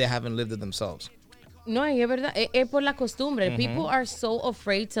maybe they haven't lived it themselves. No, y es verdad. Es por la costumbre. People are so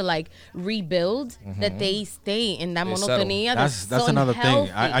afraid to like rebuild that they stay in that They settle. monotonía. That's so another thing.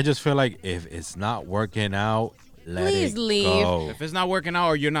 unhealthy. I just feel like if it's not working out, let Please it leave. go. If it's not working out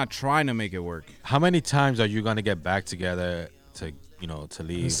or you're not trying to make it work. How many times are you gonna get back together to to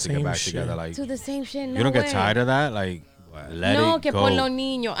leave to same get back shit. together? Like Do the same shit. No you don't way. get tired of that? Like let No, it que go. por los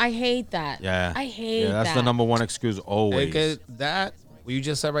niños. I hate that. Yeah, I hate yeah. That's that. the number one excuse always. Okay, that what you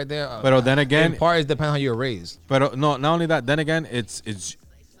just said right there. But then again, in part, it depends how you're raised. but no, not only that. Then again, it's.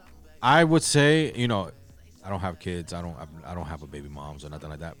 I would say I don't have kids. I don't have a baby moms or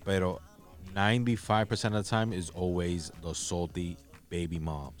nothing like that. But 95% of the time is always the salty baby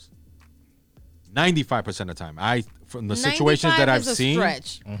moms. 95% of the time, from the situations 95 that I've is a seen,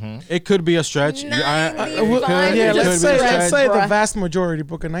 stretch. it could be a stretch. 95 Yeah, is a let's say stretch, the bruh. vast majority,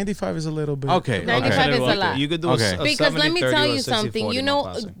 porque 95 is a little bit. Okay, 95 okay. is a lot. You could do Okay. a Because let me 70-30 tell or you 60-40 something. You más know,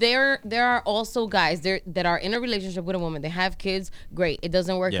 fácil. there are also guys there that are in a relationship with a woman. They have kids. Great. It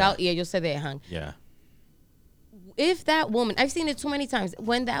doesn't work Yeah. out. Y ellos se dejan. Yeah, If that woman, I've seen it too many times,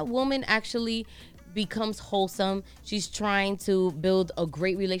 when that woman actually becomes wholesome, she's trying to build a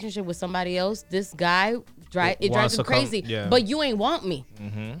great relationship with somebody else. This guy, it drives Wants him to come- crazy. yeah. But you ain't want me.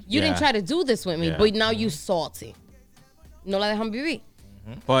 You Yeah. didn't try to do this with me, Yeah. but now you salty. No la dejan vivir.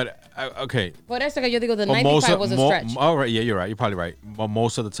 but okay. Por eso que yo digo the But 95 was a stretch. all right, yeah, you're right. You're probably right. But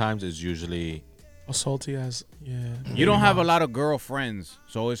most of the times, it's usually As salty as, yeah. You don't have a lot of girlfriends,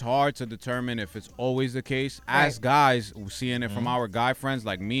 so it's hard to determine if it's always the case. As guys, seeing it from our guy friends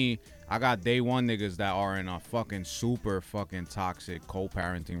like me, I got day one niggas that are in a fucking super fucking toxic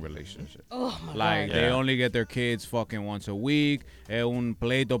co-parenting relationship. Oh my Like God. they Yeah. only get their kids fucking once a week. Es un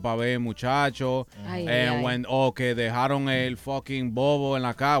pleito pa' ver muchacho. Ay, And ay. when que dejaron el fucking bobo en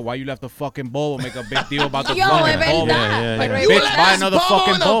la casa, why you left the fucking bobo? Make a big deal about the Yo, fucking es bobo. verdad. Yeah, Pero yeah. es Bitch, verdad. buy another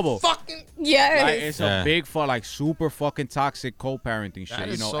fucking bobo. Yes. Like, it's Yeah. a big like super fucking toxic co-parenting shit,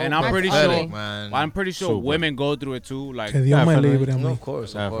 you is know. so And I'm pretty pathetic, sure, man. I'm pretty sure Super. women go through it too. Like, Que Dios me Definitely. libre a No, mí. of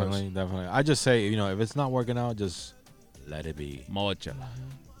course, of definitely, course. definitely. I just say, if it's not working out, just let it be. mocha.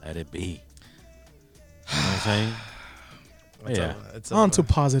 Let it be. You know what I'm saying? Yeah. It's On to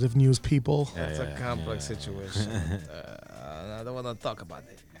positive news, people. Yeah, It's yeah, a complex situation. I don't want to talk about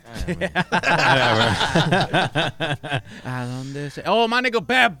it. Oh, my nigga,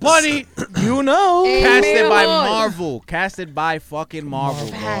 Bad Bunny, You know. casted by Mejor. Marvel, casted by fucking Marvel,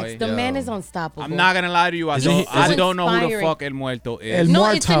 Facts. boy. The man is unstoppable. I'm not gonna lie to you. I Isn't he- don't, I isn't- don't know who the Inspiring. fuck El Muerto is. El No,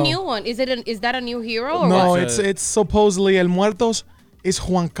 it's a Muerto. new one. Is that a new hero or No, what? it's supposedly El Muertos is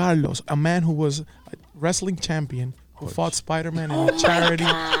Juan Carlos, a man who was a wrestling champion who fought Spider-Man in a charity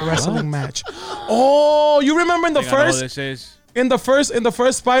wrestling match. Oh, you remember in the Think I know who first this is. in the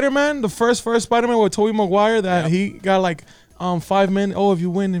first Spider-Man, the first Spider-Man with Tobey Maguire that he got like 5 minutes. Oh, if you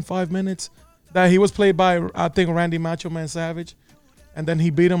win in 5 minutes, that he was played by I think Randy Macho Man Savage, and then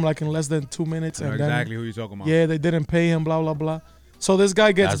he beat him like in less than 2 minutes. I know And then, exactly who you're talking about. yeah, they didn't pay him. Blah blah blah. So this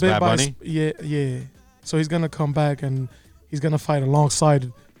guy gets That's bit Bad by Bunny? yeah. So he's gonna come back and he's gonna fight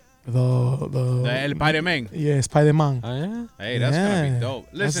alongside the El Spider-Man. Spider-Man. Oh, yeah? Hey, that's gonna Yeah. be dope.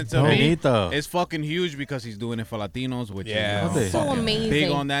 Listen That's to dope. me, Bonito. it's fucking huge because he's doing it for Latinos, which Yeah. is Okay. So Yeah. amazing.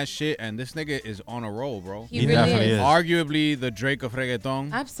 big on that shit. And this nigga is on a roll, bro. He He really definitely is. is. Arguably the Drake of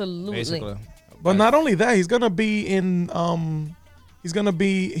reggaeton. Absolutely. Basically. But not only that, he's gonna be in He's gonna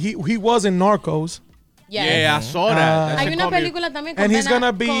be. He was in Narcos, Yes. Yeah, I saw that. That Hay shit una caught me- película también con and he's Ben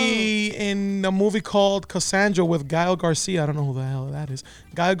gonna be in a movie called Cassandra with Gael Garcia. I don't know who the hell that is.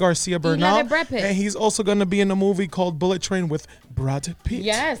 Gael Garcia la de Bernal. Brad Pitt. And he's also gonna be in a movie called Bullet Train with Brad Pitt.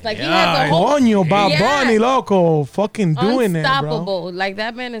 Yes, like he Yeah. has a whole Coño, Bad Yeah. Bunny, loco, fucking doing it, bro. unstoppable. Like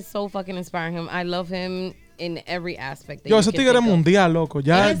that man is so fucking inspiring. Him, I love him in every aspect. That Yo, you ese can tigre think of. mundial, loco.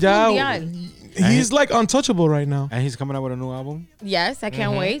 Ya, Él es ya. mundial. He's like untouchable right now. And he's coming out with a new album. Yes, I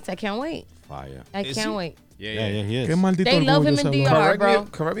can't wait. I can't wait. Fire. I Is can't he? wait. Yeah, he is. Qué maldito They love him orgullo in ese DR, loco. bro.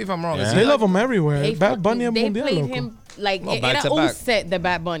 Correct me if I'm wrong. Yeah. Is They he love him everywhere. They Bad Bunny es they mundial, played loco. him like No, era back to un back. set de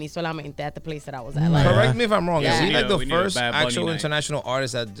Bad Bunny solamente at the place that I was at. Like, Correct me if I'm wrong. Yeah. Is he like We the need a first Bad Bunny actual night. international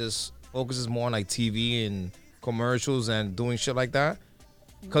artist that just focuses more on like TV and commercials and doing shit like that?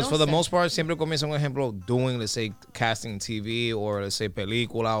 Because No for the sé. most part, siempre comienzan, por ejemplo, doing, let's say, casting TV or, let's say,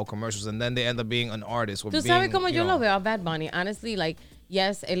 película or commercials, and then they end up being an artist. Or Tú being, sabes cómo you yo know, lo veo a Bad Bunny. Honestly, like,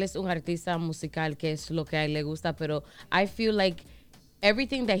 yes, él es un artista musical que es lo que a él le gusta, pero I feel like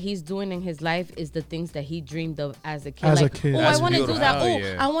everything that he's doing in his life is the things that he dreamed of as a kid. As a like, kid. oh, I That's want to do beautiful. that. Oh, Oh,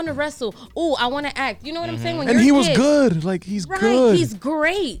 yeah. I want to wrestle. Oh, I want to act. You know what I'm saying? When And you're he a was kid, good. Like, he's Right, good. he's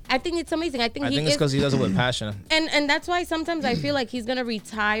great. I think it's amazing. I think I he think it's is. because he does it with passion. And that's why sometimes I feel like he's gonna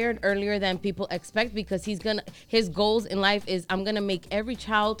retire earlier than people expect because his goals in life is I'm gonna make every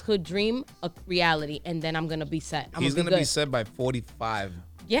childhood dream a reality and then I'm gonna be set. He's going going to to be set by 45.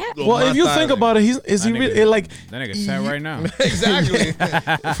 Yeah. Well, if you think about it, is he That really nigga- like That nigga sad right now. Exactly.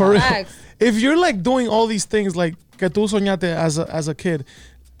 for real? Facts. If you're like doing all these things like que tú soñaste as a kid,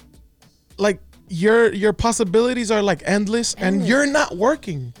 like your possibilities are like endless, and Endless. you're not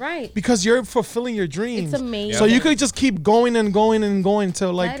working. Right. Because you're fulfilling your dreams. It's amazing. So you could just keep going and going and going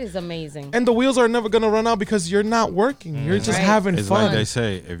till like That is amazing. and the wheels are never gonna run out because you're not working. You're just Right. having It's fun. like they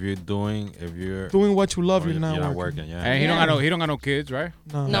say, if you're doing what you love, or you're not working. Yeah. And he don't got no kids, right?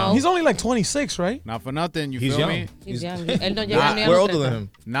 No. He's only like 26, right? Not for nothing. You He's feel young. me? He's young. Él no llega ni a We're los older 30. than him.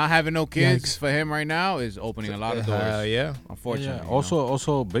 Not having no kids Yikes. for him right now is opening a lot of doors. Yeah. Unfortunately. Yeah. you know?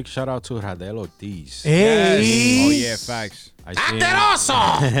 Also, big shout out to Radel Ortiz. Hey. Oh yeah, facts. I seen,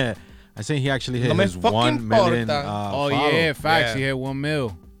 I seen he actually hit No me his fucking 1 million. importa. Oh follow. yeah, facts. Yeah. He had 1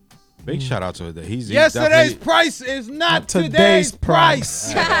 mil. Big shout out to it. He's Yesterday's definitely- price is not Today's today's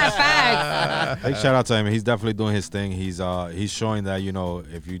price. price. Facts. Big shout out to him. He's definitely doing his thing. He's showing that, you know,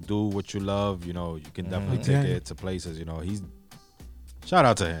 if you do what you love, you know, you can definitely take Yeah. it to places. You know, he's shout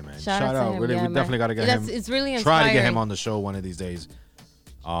out to him, man. Shout out to him, Really, yeah, we man. definitely got to get That's- him. it's really try to get him inspiring. on the show one of these days.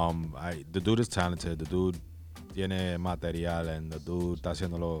 The dude is talented. The dude tiene material, and the dude está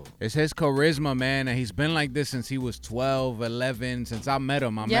haciéndolo. It's his charisma, man, and he's been like this since he was 12, 11, since I met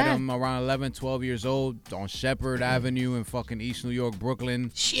him. I met Yeah. him around 11, 12 years old on Shepherd Avenue in fucking East New York, Brooklyn.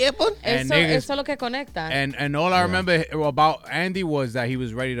 Shepherd. And Eso niggas- es lo que conecta. And all I remember about Andy was that he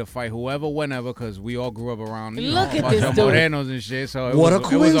was ready to fight whoever, whenever, because we all grew up around Look a at bunch this of dude. morenos and shit. So it What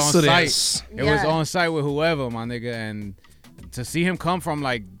was, a it was on coincidence. site. It was Yeah. on site with whoever, my nigga. And to see him come from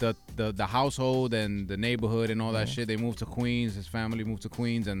like the household and the neighborhood and all that shit, they moved to Queens. His family moved to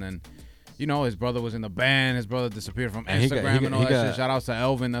Queens, and then. You know, his brother was in the band. His brother disappeared from And he Instagram got- he and all got- that shit. Shout out to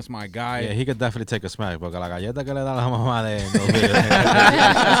Elvin. That's my guy. Yeah, he could definitely take a smack, porque la galleta que le da la mamá de él.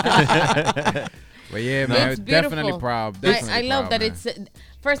 But yeah, man, It's definitely beautiful. proud. I Definitely love proud, that man. it's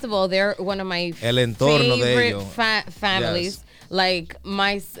first of all they're one of my El entorno de favorite ellos. families. Yes. Like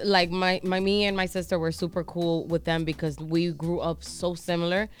my me and my sister were super cool with them because we grew up so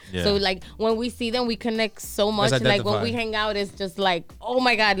similar. Yeah. So like when we see them, we connect so much. Let's Like when identify. we hang out, it's just like, oh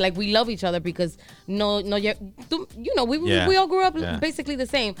my god, like we love each other because you know we Yeah. we all grew up Yeah. basically the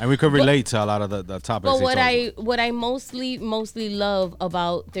same. And we could But- relate to a lot of the topics. but he what told us. what I mostly love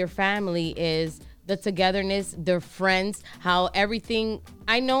about their family is the togetherness, their friends, how everything.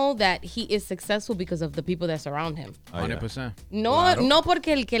 I know that he is successful because of the people that surround him. Oh, yeah. 100%. No porque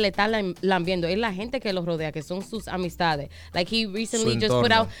el que le está lambiendo, es la gente que los rodea, que son sus amistades. Like he recently Su just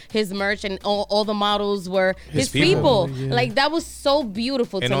put entorno. out his merch and all the models were his people. people. Like that was so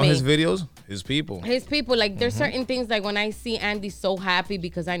beautiful And to on me. his videos, his people. His people, like there's certain things like when I see Andy so happy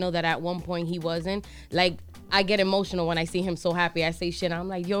because I know that at one point he wasn't, like I get emotional when I see him so happy. I say shit. I'm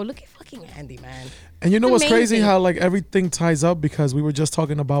like, yo, look at fucking Andy, man. And you know It's what's crazy? amazing. How like everything ties up because we were just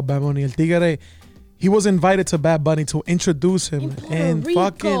talking about Bad Bunny. El Tigre, he was invited to Bad Bunny to introduce him In Puerto in Rico.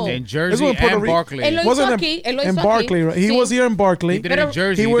 fucking In This Jersey was in Puerto and Rico. Barclay. Él lo Wasn't hizo in- aquí, él lo in hizo Barclay, aquí. right? He Sí. was here in Barclay. He did it in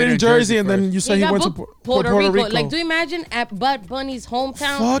Jersey. He did went it in Jersey, and first. then you said he got went to booked Puerto Rico. Like, do you imagine at Bud Bunny's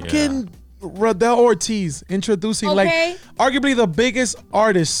hometown? Fucking Radel Ortiz introducing Okay. like arguably the biggest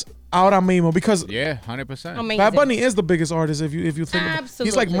artist ahora mismo because Yeah, 100%. Amazing. Bad Bunny is the biggest artist if you think about it.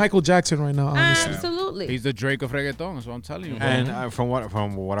 He's like Absolutely. Michael Jackson right now, honestly. Absolutely. He's the Drake of reggaeton. That's what I'm telling you. Bro. And from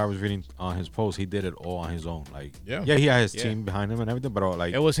what I was reading on his post, he did it all on his own. Like, Yeah. he had his Yeah. team behind him and everything, but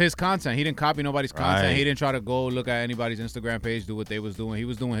like, It was his content. He didn't copy nobody's content. Right. He didn't try to go look at anybody's Instagram page, do what they was doing. He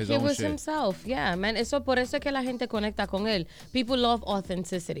was doing his He own was shit. himself, yeah, man. Por eso es que la gente conecta con él. People love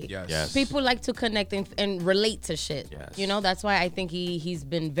authenticity. Yes. People like to connect and relate to shit. Yes. You know, that's why I think he's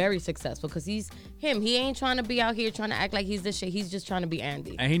been very successful because he's him. He ain't trying to be out here trying to act like he's this shit. He's just trying to be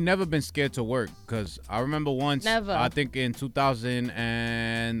Andy. And he never been scared to work because I remember once, Never. I think in 2000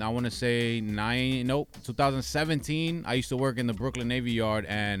 and I want to say 2017, I used to work in the Brooklyn Navy Yard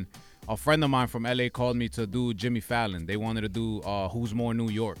and a friend of mine from LA called me to do Jimmy Fallon. They wanted to do Who's More New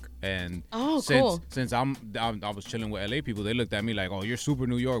York. And Cool. since I was chilling with LA people, they looked at me like, oh, you're super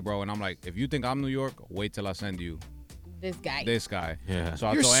New York, bro. And I'm like, if you think I'm New York, wait till I send you This guy. this guy. Yeah. So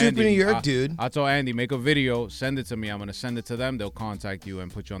I You're told super Andy, New York, dude. I told Andy, make a video, send it to me. I'm gonna send it to them. They'll contact you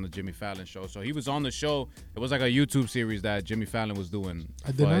and put you on the Jimmy Fallon show. So he was on the show. It was like a YouTube series that Jimmy Fallon was doing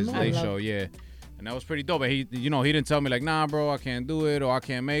I did for not his know late that. show. Yeah. And that was pretty dope. But he didn't tell me like, nah, bro, I can't do it or I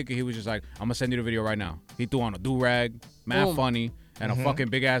can't make it. He was just like, I'm gonna send you the video right now. He threw on a do-rag, mad Boom. funny, and a fucking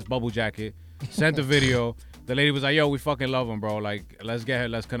big ass bubble jacket. Sent the video. The lady was like, yo, we fucking love him, bro. Like, let's get her,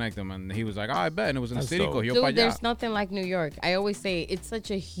 let's connect him. And he was like, I bet. And it was in the That's city. dope. Dude, there's nothing like New York. I always say it's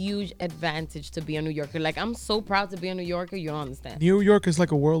such a huge advantage to be a New Yorker. Like, I'm so proud to be a New Yorker. You don't understand. New York is like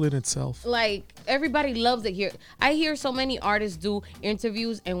a world in itself. Like, everybody loves it here. I hear so many artists do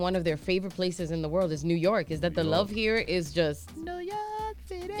interviews, and one of their favorite places in the world is New York. Is that the love here is just New York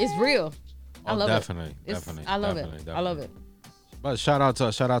City. It's real. I love definitely, it. definitely. I love definitely, it. I love it. But shout out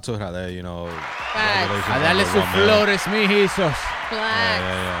to her, you know. Facts. A darle sus flores, mijizos.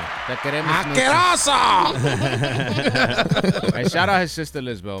 Flags. Te queremos mucho. Hey, shout out his sister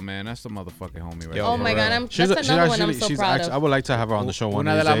Lisbel, man. That's the motherfucking homie right Oh there. my God, that's another one I'm so proud I of. would like to have her on the show one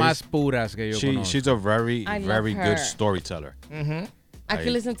Una of de these las days. más puras que yo conozco. She's a very, I love very her. good storyteller. I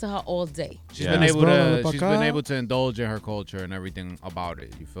could listen to her all day. She's Yeah. been able Lisbel, to. She's been Pacá. able to indulge in her culture and everything about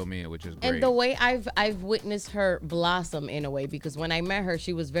it. You feel me? Which is great. And the way I've witnessed her blossom in a way, because when I met her,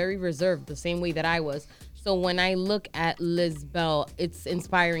 she was very reserved, the same way that I was. So when I look at Lisbel, it's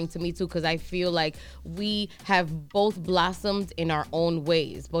inspiring to me too, because I feel like we have both blossomed in our own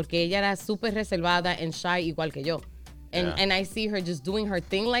ways. Porque ella era súper reservada and shy, igual que yo. And I see her just doing her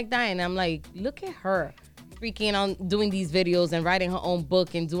thing like that, and I'm like, look at her. Freaking on doing these videos and writing her own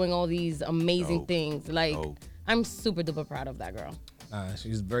book and doing all these amazing things. Like, I'm super duper proud of that girl.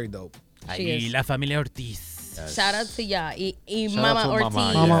 She's very dope. She is. La familia Ortiz. Shout out to ya. Y Shout Mama out to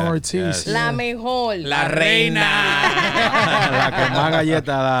Ortiz. Mama Ortiz. yes. La mejor. La reina. La que más galleta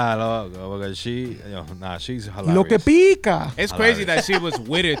da, loco, because she's hilarious. Lo que pica. It's crazy that she was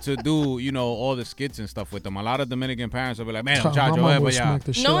with it to do, all the skits and stuff with them. A lot of Dominican parents will be like, man, muchacho, Mama ve will para allá. smack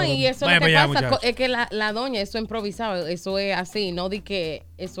the shit No, out of y him. eso Vaya lo que para allá, pasa muchacho. es que la doña, eso improvisado, eso es así, no di que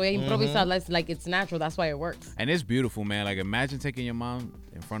eso es improvisado, like it's natural, that's why it works. And it's beautiful, man. Like, imagine taking your mom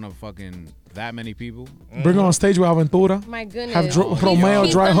in front of fucking that many people. Bring her on stage with Aventura. My goodness. Have Romeo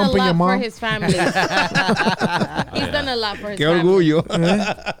He's dry done a humping lot your mom. for his family. He's done a lot for his Qué family.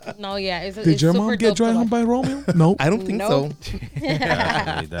 orgullo. No, yeah, it's Did your super mom get dope dry to humped watch. by Romeo? No. I don't think Nope. so.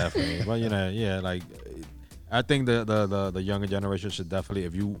 Definitely. But yeah, like I think the younger generation should definitely,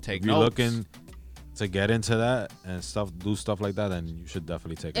 if you're Take notes. looking to get into that and do stuff like that, then you should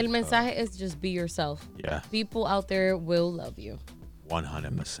definitely take El it. mensaje is just be yourself. Yeah, People out there will love you.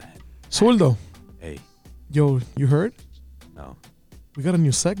 100%. Zurdo. Hey, Yo, you heard? no, We got a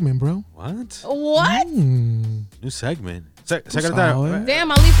new segment, bro. what? What? New segment. Secretario. sabes.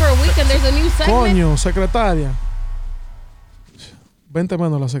 Damn, I'll leave for a week and there's a new segment. Coño, secretaria. Vente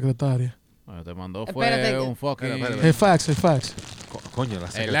menos la secretaria. Bueno, te mandó Espérate. fue un fucking Hey, facts, hey, facts. Coño, la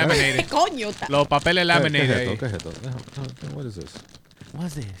el secretaria. laminated. Coño. Los papeles ¿Qué laminated. es ahí. esto? ¿Qué es esto? What is this?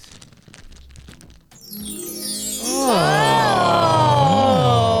 What's this?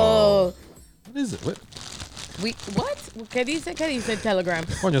 Oh. What is it? What? What? ¿Qué dice? ¿Qué dice el Telegram?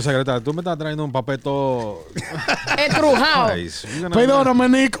 Coño, secretario, tú me estás trayendo un papel todo. Estrujado. Nice. You're gonna- Perdóname,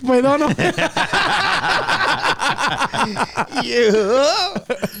 Nico, perdóname.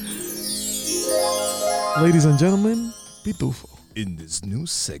 Ladies and gentlemen, Pitufo. In this new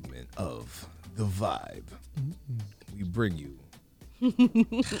segment of The Vibe, we bring you.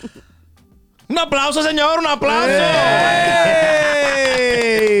 Un aplauso, señor, un aplauso.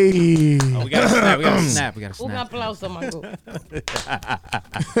 Hey! Oh, we gotta snap. We gotta snap. We gotta Un snap. aplauso, Mango. Un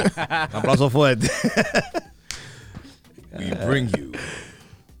aplauso fuerte. We bring you.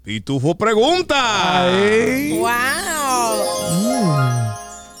 Pitufo Pregunta. Hey. Wow.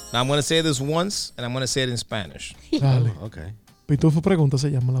 Now I'm gonna say this once, and I'm gonna say it in Spanish. Dale. Okay. Pitufo pregunta se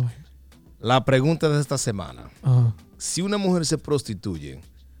llama la vaina. La pregunta de esta semana. Ajá. Si una mujer se prostituye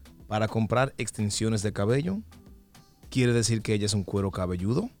para comprar extensiones de cabello, ¿quiere decir que ella es un cuero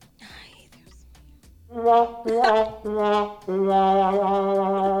cabelludo?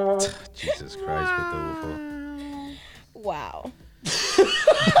 Jesus Christ, Pitufo. Wow.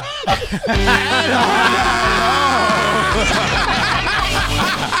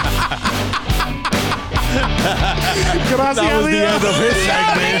 Gracias a Dios.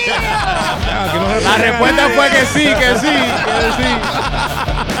 La respuesta fue que sí, que sí, que sí.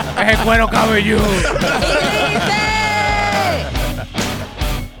 Es el cuero cabelludo.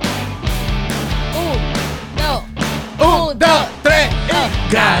 Un, dos, tres.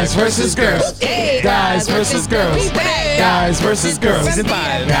 Guys versus girls. Guys versus girls. Guys versus girls.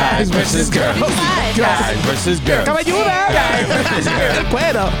 Guys versus girls. Guys versus girls. Cabelluda. Guys versus girls. El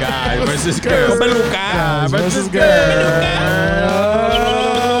cuero. Guys versus girls. Guys versus girls.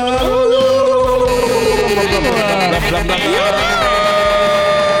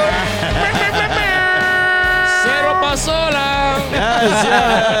 Cero pasola. Yes,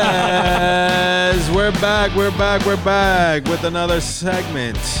 yes. We're back with another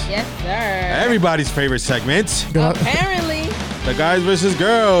segment. Yes, sir. Everybody's favorite segment. Apparently. The guys versus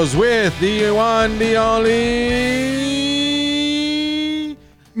girls with the one, the only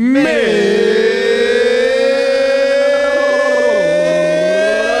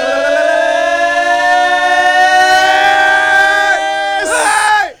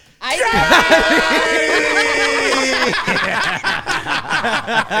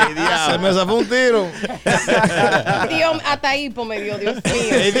Se me zafó un tiro. Dios, hasta hipo me dio, Dios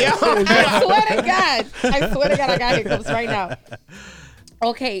mío. I swear to God. I swear to God, I got hiccups right now.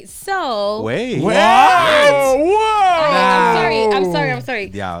 Okay, so. Wait. I'm sorry.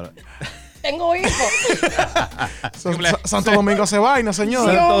 Diablo. Tengo hipo. Santo Domingo hace vaina, señor.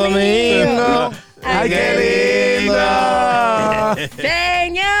 Santo Domingo. Ay, qué lindo.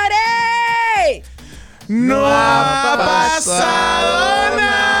 Señores. No ha pasado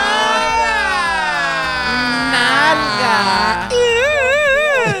nada.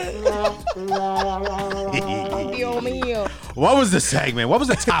 Dios mío. What was the segment? What was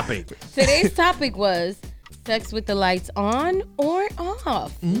the topic? Today's topic was sex with the lights on or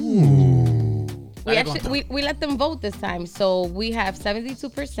off. We actually we let them vote this time. So we have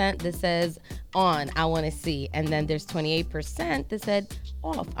 72% that says on, I want to see. And then there's 28% that said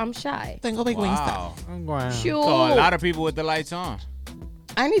off, I'm shy. Tengo vergüenza. Wow. Sure. So a lot of people with the lights on.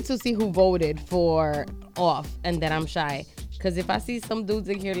 I need to see who voted for off and then I'm shy. Because if I see some dudes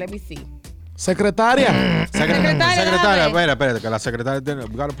in here, let me see. Secretaria. Secretaria, espérate, que la secretaria tiene,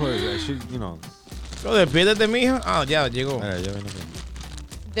 we gotta put it, she, you know. Bro, despídete, mija. Ah, ya llegó. Espera, ya viene aquí.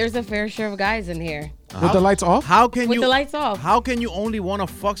 There's a fair share of guys in here. With the lights off? How can With you the lights off. How can you only want to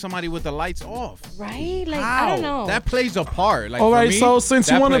fuck somebody with the lights off? Right? Like, How? I don't know. That plays a part. Like, All for right, me, so since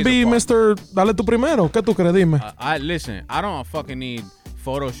you that want to plays be a part. Mr. Dale tu primero, ¿qué tú crees? Dime. I listen. I don't fucking need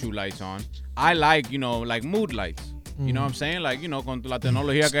photo shoot lights on. I like, you know, like mood lights. You know what I'm saying? Like, you know, con la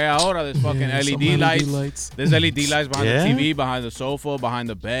tecnología que hay ahora, there's fucking Yeah, some LED LED lights. lights. There's LED lights behind Yeah? the TV, behind the sofa, behind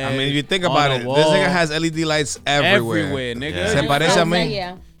the bed. I mean, if you think on about the it, this wall. nigga has LED lights everywhere. Everywhere, nigga. Yeah. Se parece a mí.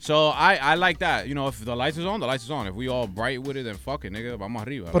 Yeah. So I like that. You know, if the lights is on, the lights is on. If we all bright with it, then fuck it, nigga. Vamos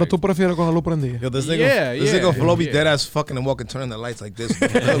arriba. Pero tú prefieres con la luz prendida. Yo, this nigga, Yeah, this yeah, nigga Flo be yeah. dead ass fucking and walking, turning the lights like this.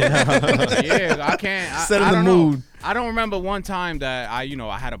 Yeah, I can't. Set in I the don't know. mood. I don't remember one time that I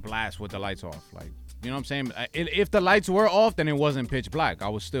had a blast with the lights off. Like, you know what I'm saying? If the lights were off, then it wasn't pitch black. I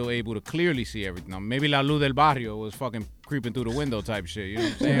was still able to clearly see everything. Now, maybe la luz del barrio was fucking creeping through the window type shit. You know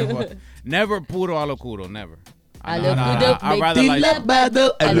what I'm saying? But never puro a lo curo, never. I'd rather like.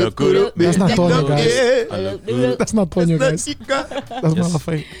 That's not Toño, guys. Yeah. That's not Toño, guys. That's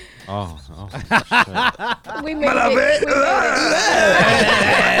Malafé. Oh. We made it.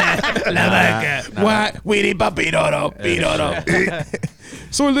 What? Wiri papiroro, piroro.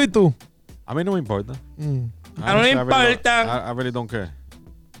 Zurdo, ¿y tú? A mí no me importa. A no le importa. I really don't care.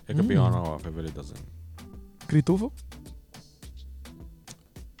 It could be on or off if it doesn't. ¿Critufo?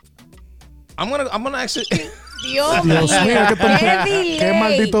 I'm gonna actually. Dios Dios mío, qué delay. qué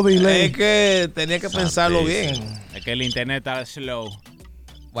maldito delay. Es que tenía que pensarlo bien. Es que el internet está slow.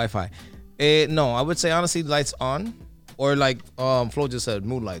 Wi-Fi. No, I would say honestly, lights on, or like Flo just said,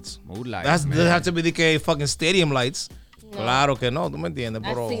 mood lights. Mood lights. Doesn't have to be the fucking stadium lights. Claro que no, tú me entiendes,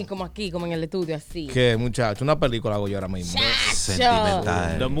 pero Así, como aquí, como en el estudio, así. que muchacho, una película hago yo ahora mismo.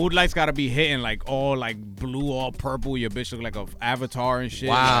 Sentimental. The mood lights gotta be hitting like all like blue, all purple. Your bitch look like a avatar and shit.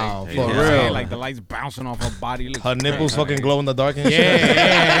 Wow, like, for you know what I'm saying? real. Like the lights bouncing off her body. Looks Her nipples great. fucking glow in the dark and shit.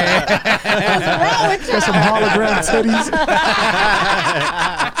 Yeah. Got some hologram titties.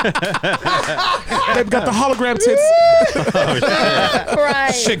 They've got the hologram tits.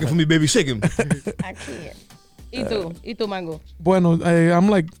 Right. Shake it for me, baby, shake it. I can't. ¿Y tú, Mango? Bueno, I'm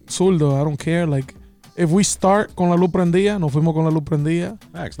like zurdo. I don't care. Like, if we start con la luz prendida, nos fuimos con la luz prendida.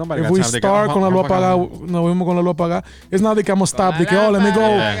 Facts. Nobody If got we time to start con la luz apagada, nos fuimos con la luz apagada. It's not like I'm gonna stop. Like, oh, let me go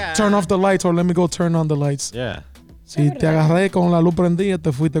Yeah. turn off the lights or let me go turn on the lights. Yeah. Si te agarré con la luz prendida, te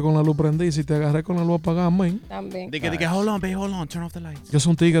fuiste con la luz prendida. Y si te agarré con la luz apagada, man. También. Dije, hold on, babe, hold on, turn off the lights. Yo soy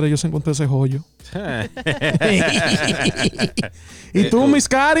un tigre, yo se encontré ese joyo. ¿Y tú, Miss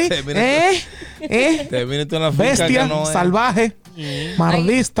Cari? Te viniste a una finca Bestia, que no es. salvaje,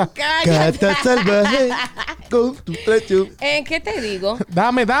 mardista. Cállate. Gata salvaje, con tu trecho. ¿Qué te digo?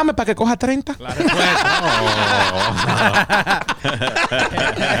 Dame para que coja 30. La respuesta.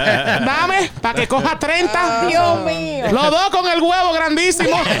 Dame para que coja 30. Dios mío. Los dos con el huevo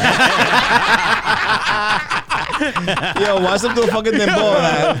grandísimo. Yo, what's up to a fucking dembow,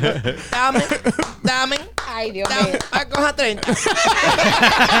 man? Dame. Ay, Dios mío. Coja 30.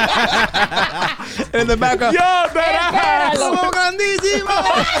 In the background. Yo, Espéralo. grandísimo.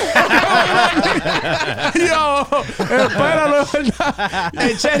 Yo, espéralo, es verdad.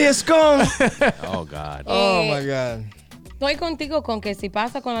 El cherry es con. Oh, God. Oh, my God. Estoy contigo con que si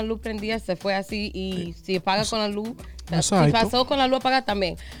pasa con la luz prendida se fue así y si apaga con la luz, si Exacto. pasó con la luz apagada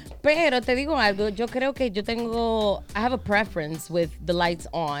también. Pero te digo algo, yo creo que yo tengo, I have a preference with the lights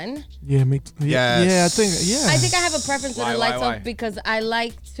on. Yeah, me, yeah, Yes. yeah, I think, yeah. I think I have a preference with Why, the lights why? off because I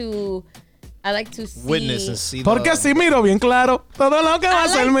like to see. Witness and see Porque the- así miro bien claro todo lo que va I a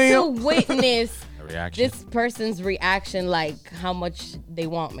ser like to mío. witness Reaction. this person's reaction, like how much they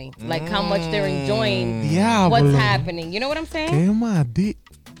want me, like how much they're enjoying Diablo. what's happening. You know what I'm saying? Qué maldito.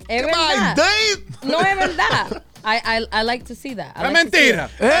 Es My verdad. Dave. No es verdad. I like to see that. I Es like to see mentira.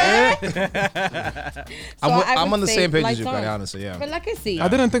 it. So I I'm would on the say same page as lights you, on. Cari, honestly, yeah. ¿Verdad que sí? I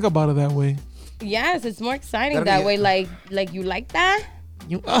didn't think about it that way. Yes, it's more exciting That'd that be- way. Like you like that?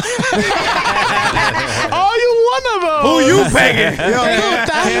 Oh, you one of them. Who you pegging?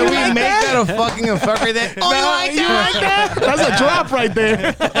 Can we make that a fucking fucker that? Oh, you like that? That's a drop right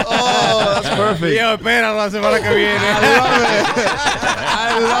there. Oh, that's perfect. Yo, espera la semana que viene.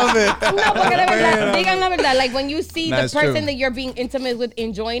 I love it. No, porque de verdad, digan la verdad. Like when you see That's the person true. that you're being intimate with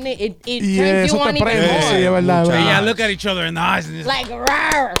enjoying it, it Yeah, turns you eso on te even prende. more. Sí, es verdad, es And verdad. yeah, look at each other in the eyes and just, Like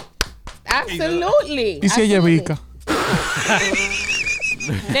rawr. Absolutely. Y si ella es Absolutely. vica.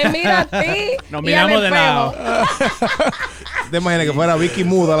 Te mira a ti. Nos y al miramos de espejo. lado. Te imaginas que fuera Vicky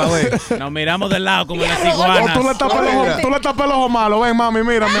muda a la vez. Nos miramos del lado como las O iguanas. tú le tapas el ojo, tú le tapas el ojo malo. Ven, mami,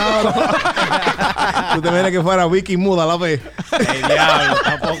 mírame ahora. Tú te imaginas que fuera Vicky muda a la vez. El diablo,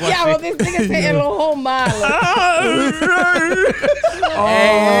 tampoco Ya, así. vos dices que es el ojo malo.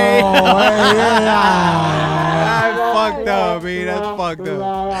 Oh, That's fucked up, man. That's fucked up.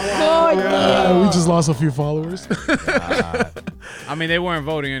 Coño. we just lost a few followers. I mean, they weren't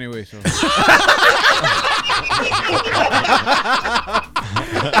voting anyway, so.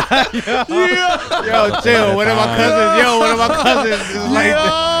 Yo, chill. One of my cousins. Yo, one of my cousins is like.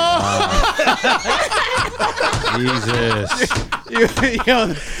 Jesus. Yo,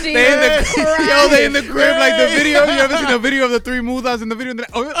 they in the crib like the video. You ever seen the video of the three mudas in the video?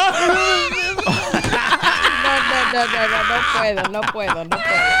 No puedo.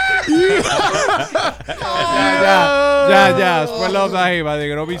 Ya. Spread love ahí, my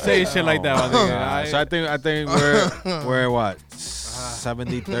nigga. Don't be saying shit like that, my nigga. So I think we're what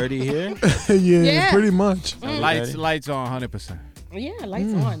 70-30 here. yeah, Yeah. pretty much. Lights on 100%. Yeah,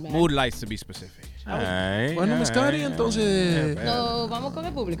 lights on, man. Mood lights to be specific. Alright, Bueno, Miss Cari, alright. entonces. No, vamos con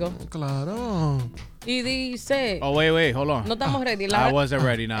el público. Claro. Y dice, Oh, wait, hold on. no estamos ready. I wasn't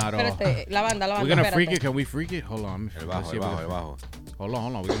ready, nah, at all. Espérate, la banda, We're gonna espérate. freak it. Can we freak it? Hold on. El Let's bajo, see el if we bajo, can- el bajo. Hold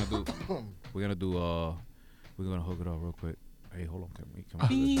on. We're gonna hook it up real quick. Hey, hold on. Can we?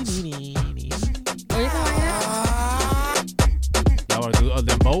 Oye, esa vaina. Y'all wanna do a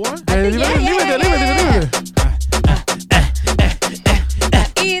dembow one? Límite.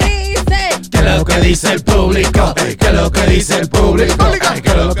 Y dice, ¿Qué es lo que dice el público? ¿Qué es lo que dice el público? ¿Qué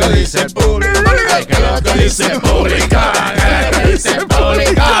es lo que dice el público? ¿Qué es lo que dice el público? ¿Qué es lo que dice el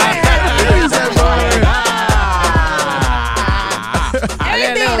público? es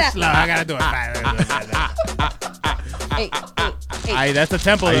mentira. Slow. I gotta do it. Ey, Ahí, that's the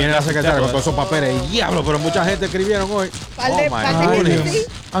temple. Ahí viene la That's the secretaria con temple. todos esos papeles. Diablo, pero mucha gente escribieron hoy. Par de- Oh, my par de Ay, gente, goodness. Dios.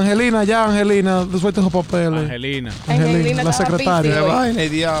 sí. Angelina, ya, Angelina. Suelta esos papeles. Angelina. Angelina la estaba secretaria. busy hoy. Vaina,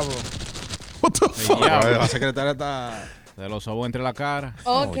 diablo. What the fuck? Diablo. La secretaria está... Se lo sobó entre la cara.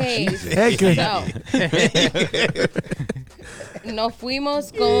 Ok. Hey, que- So, nos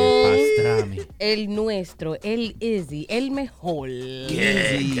fuimos con Pastrami. el nuestro, el Izzy, el mejor.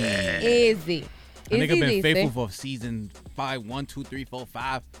 Izzy. That nigga Izzy been dice, faithful for season 5, 1, 2, 3, 4,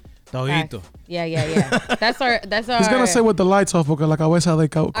 5. Todito. Yeah. That's our He's gonna say with the lights off porque la cabeza de our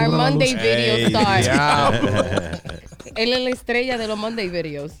cobra la Monday luz. video star. Diablo. Él es la estrella de los Monday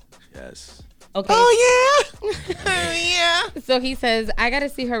videos. Yes. Okay. Oh, yeah. So he says, I gotta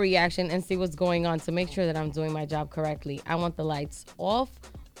see her reaction and see what's going on to make sure that I'm doing my job correctly. I want the lights off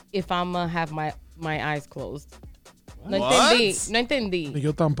if I'm gonna have my eyes closed. No entendí.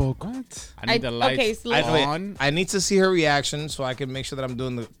 Yo tampoco. I need the lights okay, slow. on. I need to see her reaction so I can make sure that I'm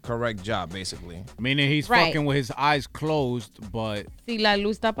doing the correct job, basically. Meaning he's Right. fucking with his eyes closed, but Si la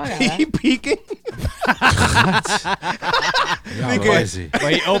luz está apagada. He peeking. Diablo, ese.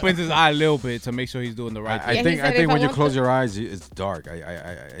 but he opens his eye a little bit to make sure he's doing the right I thing. he think said I think if I when you want close the- your eyes, it's dark. I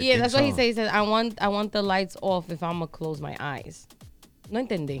Yeah, think that's what he so. says. He says, I want the lights off if I'm gonna close my eyes. No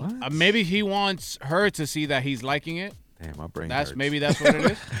entendí. Maybe he wants her to see that he's liking it. Damn, my brain That's hurts. maybe that's what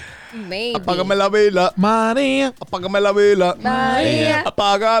it is. Maybe. Apágame la vela. María. Apágame la vela. María.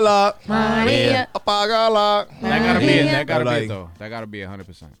 Apágala. María. Apágala. That gotta be it. That gotta be Like- it though. That gotta be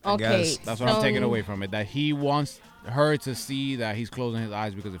 100%. Okay. guess. That's what I'm taking away from it. That he wants her to see that he's closing his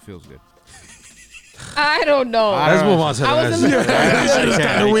eyes because it feels good. I don't know. Let's move on to the I was next. a little It's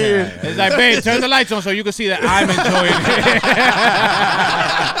kind of weird. It's like, babe, turn the lights on so you can see that I'm enjoying it.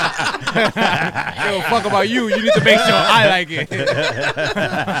 Give a fuck about you. You need to make sure I like it.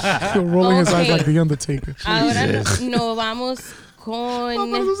 He's rolling his eyes Okay. like the Undertaker. Ahora nos vamos con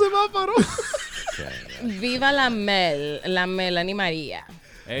Viva la Melanie María.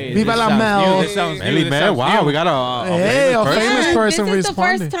 Hey, Viva this la sounds Mel. new. This sounds new. Melly This man, sounds wow, new. we got a Hey, a famous person. famous person This is the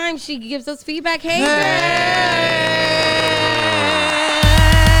responding. first time she gives us feedback. Hey,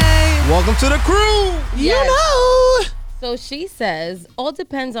 Welcome to the crew. Yes. So she says, all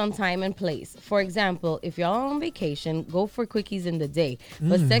depends on time and place. For example, if y'all are on vacation, go for quickies in the day.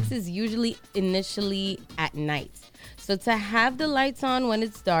 But sex is usually initially at night. So to have the lights on when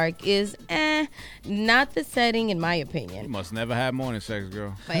it's dark is not the setting in my You opinion. must never have morning sex,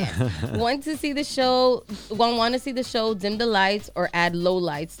 girl. Want to see the show, dim the lights or add low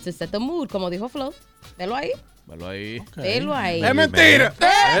lights to set the mood. Como dijo Flo. Velo ahí. Velo ahí. Velo ahí. Es mentira.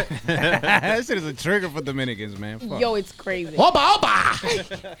 That shit is a trigger for Dominicans, man. Fuck. Yo, it's crazy. Opa,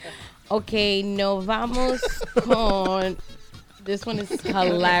 opa. Okay, nos vamos con. This one is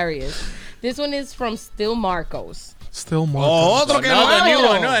hilarious. This one is from Still Marcos. Still more. Otro que no the new veo.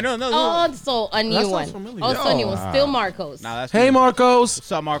 one. No. Also a new sounds one. familiar. Also a new one. Still Marcos. Nah, that's Hey, me. Marcos.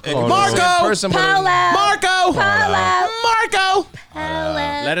 What's up, Marco? Marco. Person, Paula. Marco. Paula. Marco.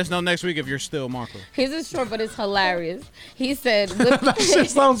 Paula. Let us know next week if you're still Marco. His is short, but it's hilarious. He said, That shit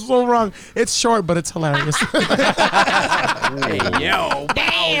sounds so wrong. It's short, but it's hilarious. Yo.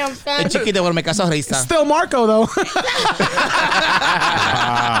 damn, son. Es chiquito, pero me caso risa. Still Marco, though.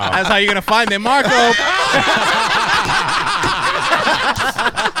 That's how you're going to find him, Marco.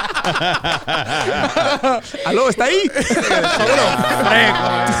 Aló, ¿está ahí?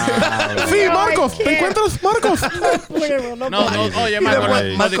 Sí, Marcos. ¿Te encuentras, Marcos? No, oye, Marco,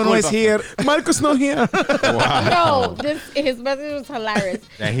 no, Marco no es disculpa. here. Marcos not here. No, his message was hilarious.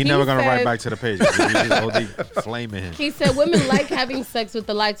 And he never gonna said- write back to the page. He just OD flaming him. He said women like having sex with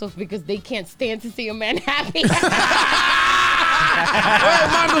the lights off because they can't stand to see a man happy. Hey,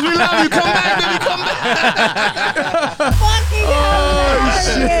 Marcos, we love you. Come back, baby. Come back.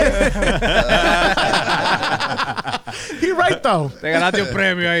 He right, though. Te ganaste un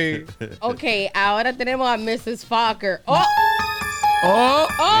premio ahí. Okay, ahora tenemos a Mrs. Fokker. Oh, Oh.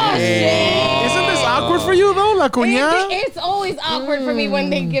 shit. Isn't this awkward for you, though, la cuñada? It's always awkward for me when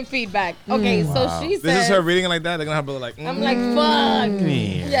they give feedback. Okay, so she says, This is her reading like that. They're gonna have to like. I'm like, fuck.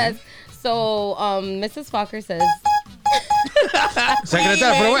 Yes. So, Mrs. Fokker says,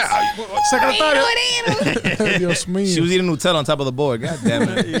 Secretaria, pero Secretaria. Dios She mío. was eating Nutella on top of the board. God damn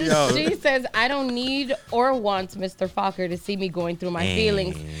it. she says, I don't need or want Mr. Fokker to see me going through my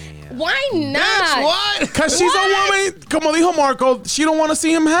feelings. Why not? What? Because she's a woman, como dijo Marco, she don't want to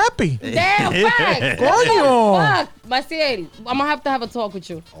see him happy. Damn, fact. Coño. Fuck. Maciel, I'm going to have a talk with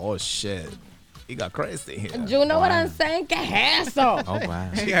you. Oh shit. He got crazy here. You know what I'm saying? ¿Qué es eso? Oh wow.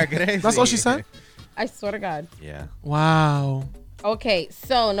 Yeah, crazy. That's all she said? I swear to God. Yeah. Wow. Ok,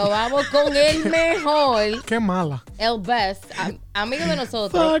 so nos vamos con el mejor, Qué mala. el best, amigo de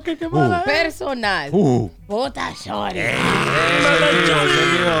nosotros, personal, Bota Shorty.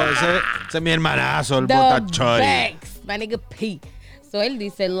 Ese es mi hermanazo, el The Botachori. Bex, my nigga P. So él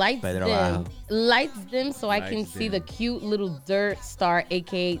dice, Pedro Bajo. lights dim so I can see the cute little dirt star,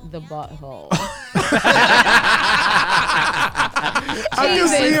 aka the butthole. I can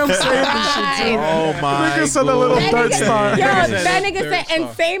see him saying this shit too. Oh my Nigga said a little God. dirt star. Yo, that nigga said, and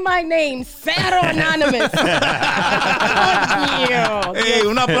say my name, Cero Anonymous. Fuck you. Ey,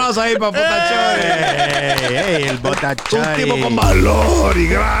 un aplauso ahí para Potachori. Ey, el Un tipo Botachori. con valor y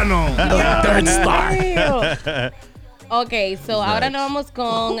grano. Mío. Ok, so ahora nos vamos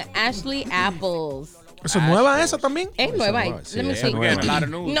con Ashley Apples. ¿Eso es nueva esa también? Es nueva. Sí, Let me esa see. es We're getting a lot of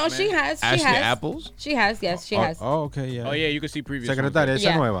news, No, man. she has. She Ashley has. Apples? She has, yes, she has. Oh, okay, yeah. Oh, yeah, you can see previous Secretaria, ones. esa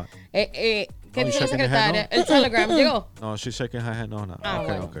Yeah. nueva. ¿Qué Oh, dice la shaking her head, secretaria? El Telegram llegó. No, she's shaking her head. No, no. Ah,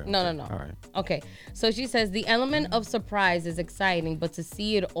 Okay, bueno. okay. No. All right. Okay. So she says the element of surprise is exciting, but to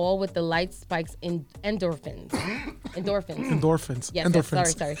see it all with the light spikes in endorphins. Endorphins. Endorphins. Yes,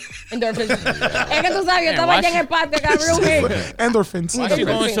 Endorphins. sorry. Endorphins. Es que tú sabes, yo Man, estaba why allá en she- el patio, Gabriel. Endorphins. Why she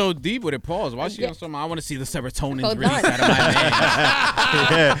going Endorphins. so deep with it? Pause. Why she Yeah. on something? I want to see the serotonin Hold released on. out of my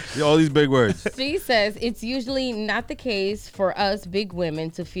veins. Yeah, all these big words. She says it's usually not the case for us big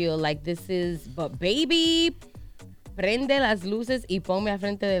women to feel like this is, but baby, prende las luces y ponme al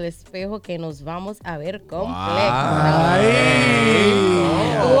frente del espejo que nos vamos a ver completo.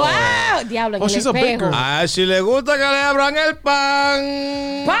 Wow. Diablo, en Oh, el she's a big espejo. girl. A si le gusta que le abran el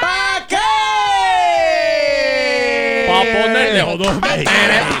pan. ¿Pa' qué? Pa' ponerle jodo.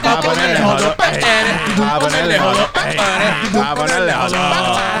 Va a ponerle jodo. Va a ponerle jodo. Va a ponerle jodo.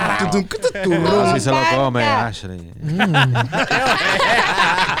 Así se lo come Ashley.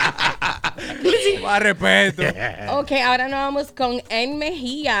 Más respeto. Ok, ahora nos vamos con En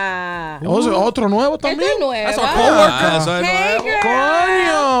Mejía. Otro nuevo Esta también. es nueva. Ah, eso es Hey, nuevo. girl.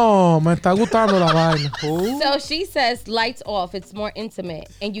 Coño, me está gustando la vaina. So she says lights off, it's more intimate,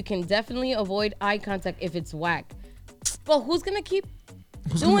 and you can definitely avoid eye contact if it's whack. But who's gonna keep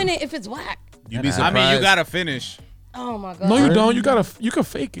doing it if it's whack? You'd be I surprised. mean, you gotta finish. Oh my god. No, you don't. You can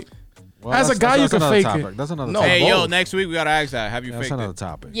fake it. Well, As a guy, you can another fake topic. it. That's another No, topic. Hey, yo, both. next week we gotta ask that. Have you That's faked another it?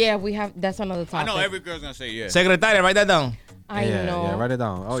 topic. Yeah, we have. That's another I topic. know every girl's gonna say yeah. Secretaria, write that down. I Yeah, know. yeah, write it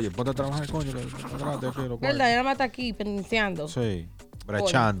down. Oye, ponte a trabajar, coño. ¿Verdad? Ella me está aquí pendenciando. Sí,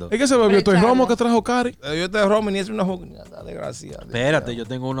 brechando. Es que se bebió todo el romo que trajo Cari. Yo te robo ni es una jugadora. Dale, gracias. Espérate, yo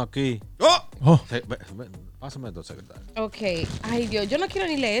tengo uno aquí. Oh, Oh, Pásame esto, secretario. Ok. Ay, Dios, yo no quiero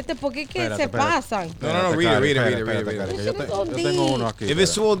ni leerte porque es que Espérate, se espérate. pasan. No, read it, read it. Espérate, que yo Espérate. tengo uno aquí. If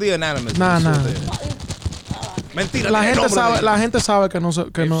it's 2OD anonymous. Nah, it's nah. 2OD. Mentira. la tiene gente nombre sabe, de- la gente sabe que no se,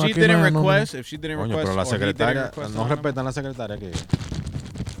 que If no she aquí didn't no es nombre. request, if she didn't Coño, request, pero la or he didn't secretaria, request no on her. respetan a la secretaria aquí.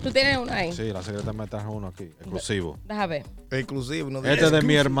 Tú tienes uno ahí. Sí, la secretaria me trajo uno aquí, exclusivo. Déjame ver. Inclusive, no Este es de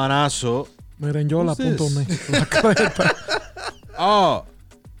mi hermanazo. Merenyola.net. Who's La creta. Oh,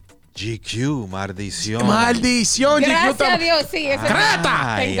 GQ, maldición. Maldición, Gracias a Dios, sí. Ese ¡Creta!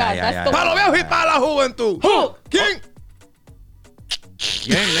 Thank Ay, God, ay, that's ay, the Para los viejos y para la juventud. ¿Quién?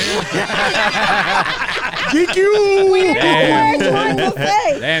 Gang, nigga. GQ. We didn't know where it's trying to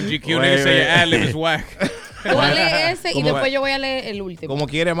say. Damn, GQ Wait, nigga say your wait. ad lib is whack. Tú vas a leer ese y ¿Cómo después va? yo voy a leer el último. Como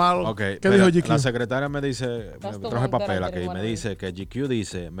quiere malo. Ok, ¿Qué mira, dijo GQ? La secretaria me dice, That's me the traje one that papel I aquí, didn't me wanna dice que GQ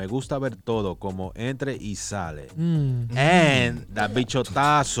dice, me gusta ver todo como entre y sale. Mm. And that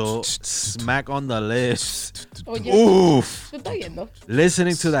bichotazo, smack on the lips. Oye, Oof. ¿tú estás viendo?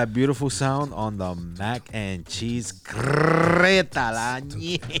 Listening to that beautiful sound on the mac and cheese. Creta la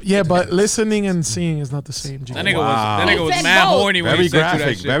Yeah, but listening and seeing is not the same. That GQ. nigga Wow. was, that nigga He was said mad both. horny when Very he said that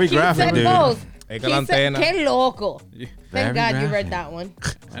graphic, shit. very He graphic, said dude. both. Es que He la said, antena. qué loco. Thank Very God you graphic. read that one.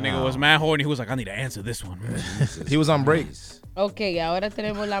 That nigga was mad horny. He was like, I need to answer this one. He was on break. Ok, ahora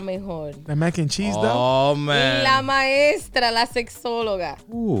tenemos la mejor. The mac and cheese, though. Oh, man. La maestra, la sexóloga.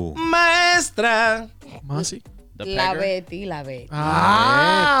 Maestra. Masi. The La pecker. Betty, la Betty.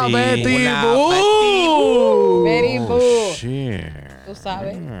 Ah, Betty. Betty Una Boo. Betty Boo. Shit. Tú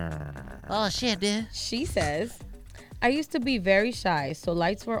sabes. Oh, shit, dude. She says, I used to be very shy, so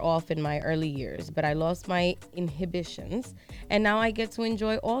lights were off in my early years, but I lost my inhibitions, and now I get to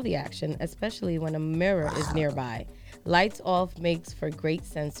enjoy all the action, especially when a mirror is nearby. Lights off makes for great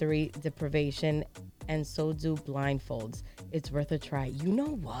sensory deprivation, and so do blindfolds. It's worth a try. You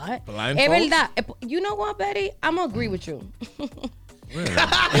know what? Blindfolds? Es verdad. You know what, Betty? I'm gonna agree with you.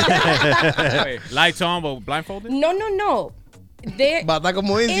 Wait, lights on, but blindfolded? No. Va a estar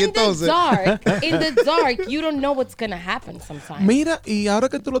como Indy in the entonces. dark, you don't know what's gonna happen sometimes. Mira, y ahora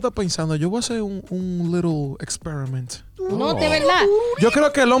que tú lo estás pensando, yo voy a hacer un little experiment. No, de verdad. Yo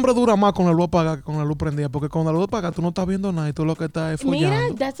creo que el hombre dura más con la luz apagada que con la luz prendida, porque con la luz apagada tú no estás viendo nada y tú lo que estás es Mira,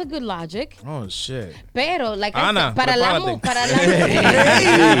 follando. that's a good logic. Oh, shit. Pero, like I Ana, said, para la prepárate.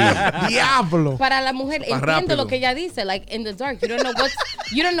 ¡Diablo! para la mujer, entiendo rápido. lo que ella dice. Like in the dark, you don't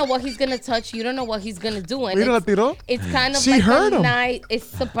know what he's gonna touch. You don't know what he's gonna do. And Mira, la it's, tiró. it's kind of She like heard a him. nice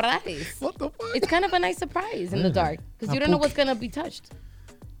surprise. What the fuck? It's kind of a nice surprise in the dark because you don't know what's gonna be touched.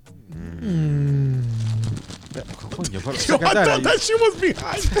 Coño, pero, I secretaria, thought that she was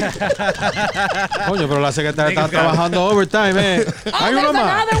behind. coño, pero la secretaria está trabajando overtime, eh. Hay there's uno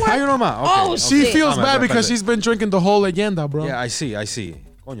más. another one? Hay uno más. Okay, Oh, okay. She shit. feels Dame, bad because espérate. she's been drinking the whole leyenda, bro. Yeah, I see.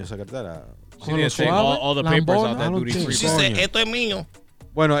 Coño, secretaria. She didn't take all the papers out that duty free. She said, esto es mío.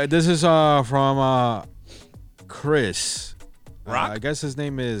 Bueno, this is from Chris. Rock? I guess his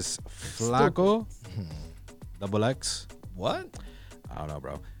name is Flaco. Double X. What? I don't know,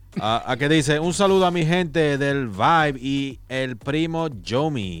 bro. Aquí dice, un saludo a mi gente del Vibe y el primo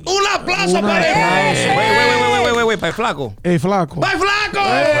Yomi. ¡Un aplauso para él! Wait, para el flaco. Hey, flaco. ¡Para el flaco!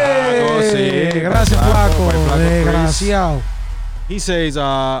 Flaco, sí. Gracias, flaco. Flaco Chris. Desgraciado. He says,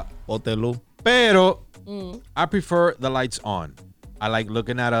 Otelu. pero I prefer the lights on. I like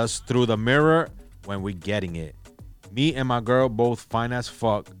looking at us through the mirror when we're getting it. Me and my girl both fine as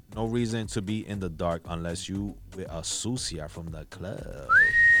fuck. No reason to be in the dark unless you with a sucia from the club.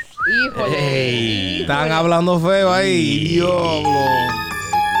 Híjole. Están hablando feo ahí. Diablo.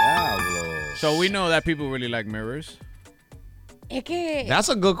 Diablo. So we know that people really like mirrors. Es que That's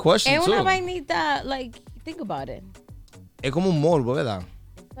a good question, es too. una vainita, like, think about it. Es como un morbo, ¿verdad?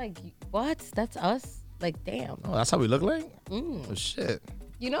 It's like, what? That's us? Like, damn. Oh, that's how we look like? Mm. Oh, shit.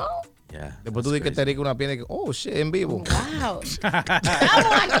 You know? Yeah. Después tú dices que te rica una pierna y que, oh, shit, en vivo. Wow.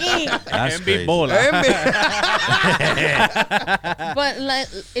 Estamos aquí. That's MB crazy. bola. En vivo. But like,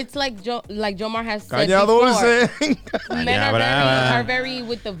 it's like Jomar has said Caña before. dulce. Men Caña brava. are very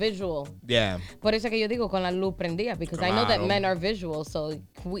with the visual. Yeah. Por eso que yo digo con la luz prendida, because I know that Claro. men are visual, so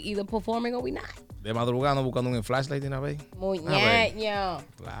we either performing or we not. De madrugada buscando un flashlight de una vez. Muñeño.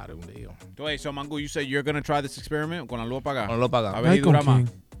 Claro, un lío. Wait, so Mangu, you said you're gonna try this experiment con la luz apagada. Con la luz apagada. A ver Ay, si ¿con dura más.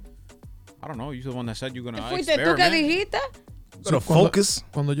 quién? I don't know. You're the one that said you're gonna ¿Fuiste tú que experiment. dijiste? Pero Sí, cuando- focus.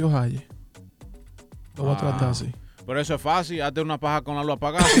 Cuando yo halle. Lo voy a tratar así. Pero eso es fácil. Hazte una paja con la luz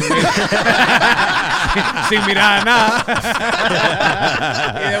apagada. sin mirar a nada.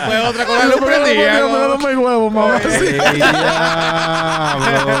 Y después otra con la luz prendida. Dame el huevo, mamá. Ey, diablo.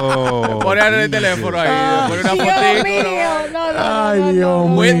 Poner el teléfono ahí. Poner una Dios fotito. mío. No, no, Ay, no, Dios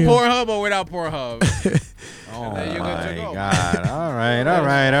no. With mío. Pornhub or without Pornhub? Oh then you're good to my go. God. All right.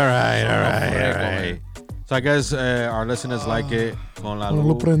 So I guess our listeners like it con la Con la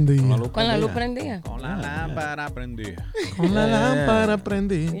luz luz prendida. Con la luz prendida. Con la lámpara prendida. Con la lámpara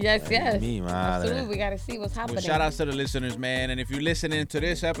prendí. Yes, yes. Mi madre. Absolutely. We gotta see what's Well, happening. shout outs to the listeners, man. And if you're listening to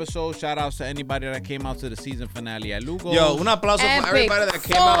this episode, shout outs to anybody that came out to the season finale at Lugo. Yo, un aplauso for Epic. everybody that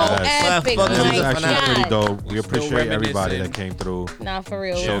came So out. epic, Fucking This my is God. actually pretty dope. We Still appreciate everybody reminiscing. that came through, Nah, for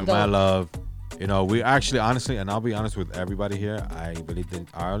real. showed Dope. my love. You know, we actually, honestly, and I'll be honest with everybody here, I really didn't.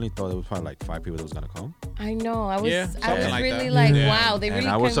 I only thought it was probably like 5 people that was gonna come, I know. I was Yeah, I was something like really that. like, Yeah. wow, they and really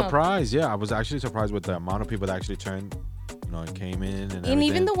I was came up. surprised. Yeah, I was actually surprised with the amount of people that actually turned, you know, and came in and And even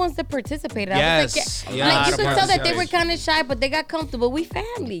everything. the ones that participated, Yes. I was like, Yeah, like you the could tell that they were participation. kind of shy, but they got comfortable. We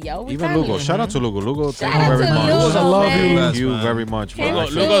family, yo. We Even family. Lugo, shout out to Lugo. Lugo, thank Shout you out very to much. Lugo, I love man. you. Thank you man. very much. Came bro.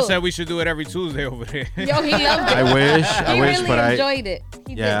 out Lugo True. said we should do it every Tuesday over there. Yo, he loved it. I wish, He I wish, really but enjoyed it.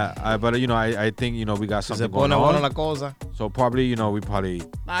 He yeah, but you know, I think you know we got Se something pone going buena on. la cosa. So probably, you know, we probably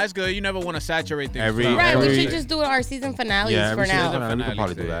Nah, it's good. You never want to saturate things. Every- did. Right, we every- should just do our season finales Yeah, for every season now. finale. we could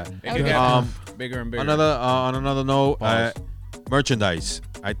probably do that. It can get bigger and bigger. on another note, Pause. merchandise.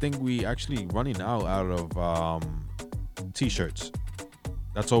 I think we actually running out of t-shirts.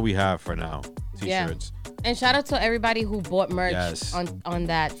 That's all we have for now. Yeah. T-shirts. And shout out to everybody who bought merch Yes. on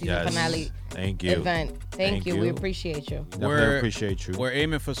that season Yes. finale Thank you. event. Thank you. We you. appreciate you. Definitely appreciate you. We're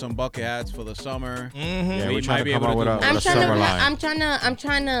aiming for some bucket hats for the summer. Yeah, We we're trying might be to come able out to with do a, more. with a summer line. I'm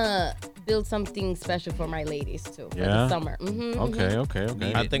trying to build something special for my ladies too for Yeah? the summer. Okay.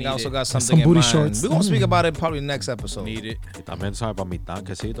 I think I also got Some something in booty mind. shorts. We're going to speak about it probably next episode. Need it. Y también sabe para mi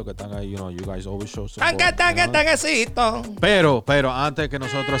tanquecito que están ahí, you know, you guys always show support. Tanquecito. Pero antes que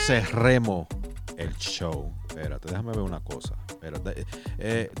nosotros cerremos el show, espérate, déjame ver una cosa. Espérate.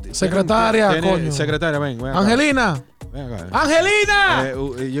 Secretaria, coño. Secretaria, ven acá. Angelina. Ven acá. Angelina.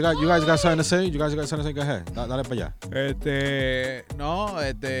 You guys got something to say? You guys got something to say? Go ahead. Dale para allá. No,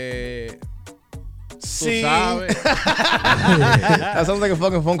 See? sabes. That sounds like a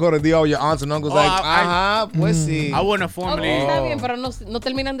fucking phone call to DR with your aunts and uncles. Oh, Like, I- pues sí. I wouldn't have Ok, formally. está bien, pero no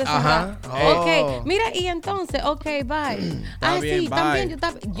terminan de cerrar. Ajá. Ok, mira, y entonces, ok, bye. bien, Sí, bye. también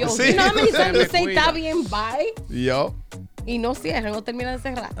yo, Sí. you know how many times you say Cuida. está bien, bye? Yo. Y no cierran, no terminan de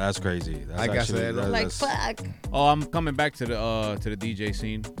cerrar. That's crazy. That's Hay que actually, hacerlo. Like, that's- fuck. Oh, I'm coming back to the DJ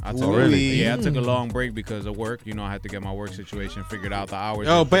scene. I took Oh, really? Yeah, I took a long break because of work. You know, I had to get my work situation figured out, the hours.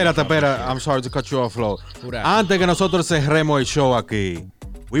 Yo, and finish espérate, up and espera. shit. I'm sorry to cut you off, Flo. Who that? Antes que nosotros cerremos el show aquí,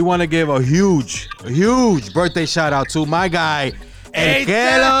 we want to give a huge birthday shout out to my guy, El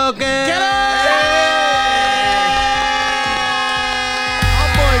Que Lo Que.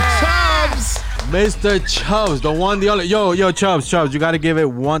 Mr. Chubbs, the one, the only. Yo, Chubbs, you got to give it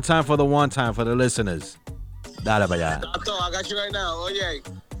one time for the listeners. Dale para allá. I got you right now. Oh, yeah.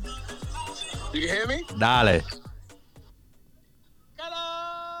 You can hear me? Dale.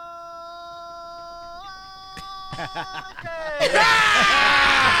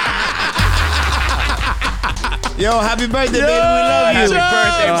 Yo, happy birthday, baby. We love you.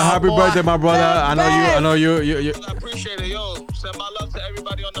 Happy birthday, my brother. I know you. I appreciate it, yo. Send my love to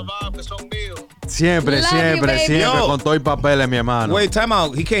everybody on the vibe, que son míos. Siempre, Love you, siempre, baby. siempre. Yo. Con todo y papeles, mi hermano. Wait, time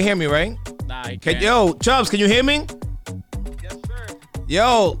out. He can't hear me, right? Nah, he can't. Yo, Chubbs, can you hear me? Yes, sir.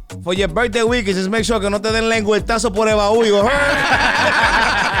 Yo, for your birthday weekend, just make sure que no te den lengüetazo por el baúl. You heard?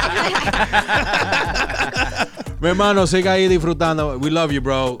 Mi hermano, siga ahí disfrutando. We love you,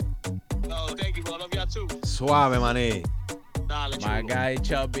 bro. No, thank you, bro. Love y'all too. Suave, maní. Dale, My chulo. guy,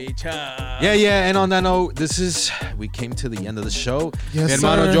 Chubby Chub. Yeah, and on that note, we came to the end of the show. Yes, Mi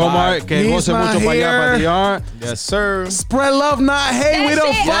hermano sir. Jomar, que He's goce not mucho para allá, para here. DR. Yes, sir. Spread love, not hate. We That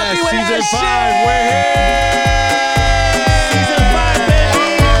don't shit. fuck Yes, with season that 5, we're here.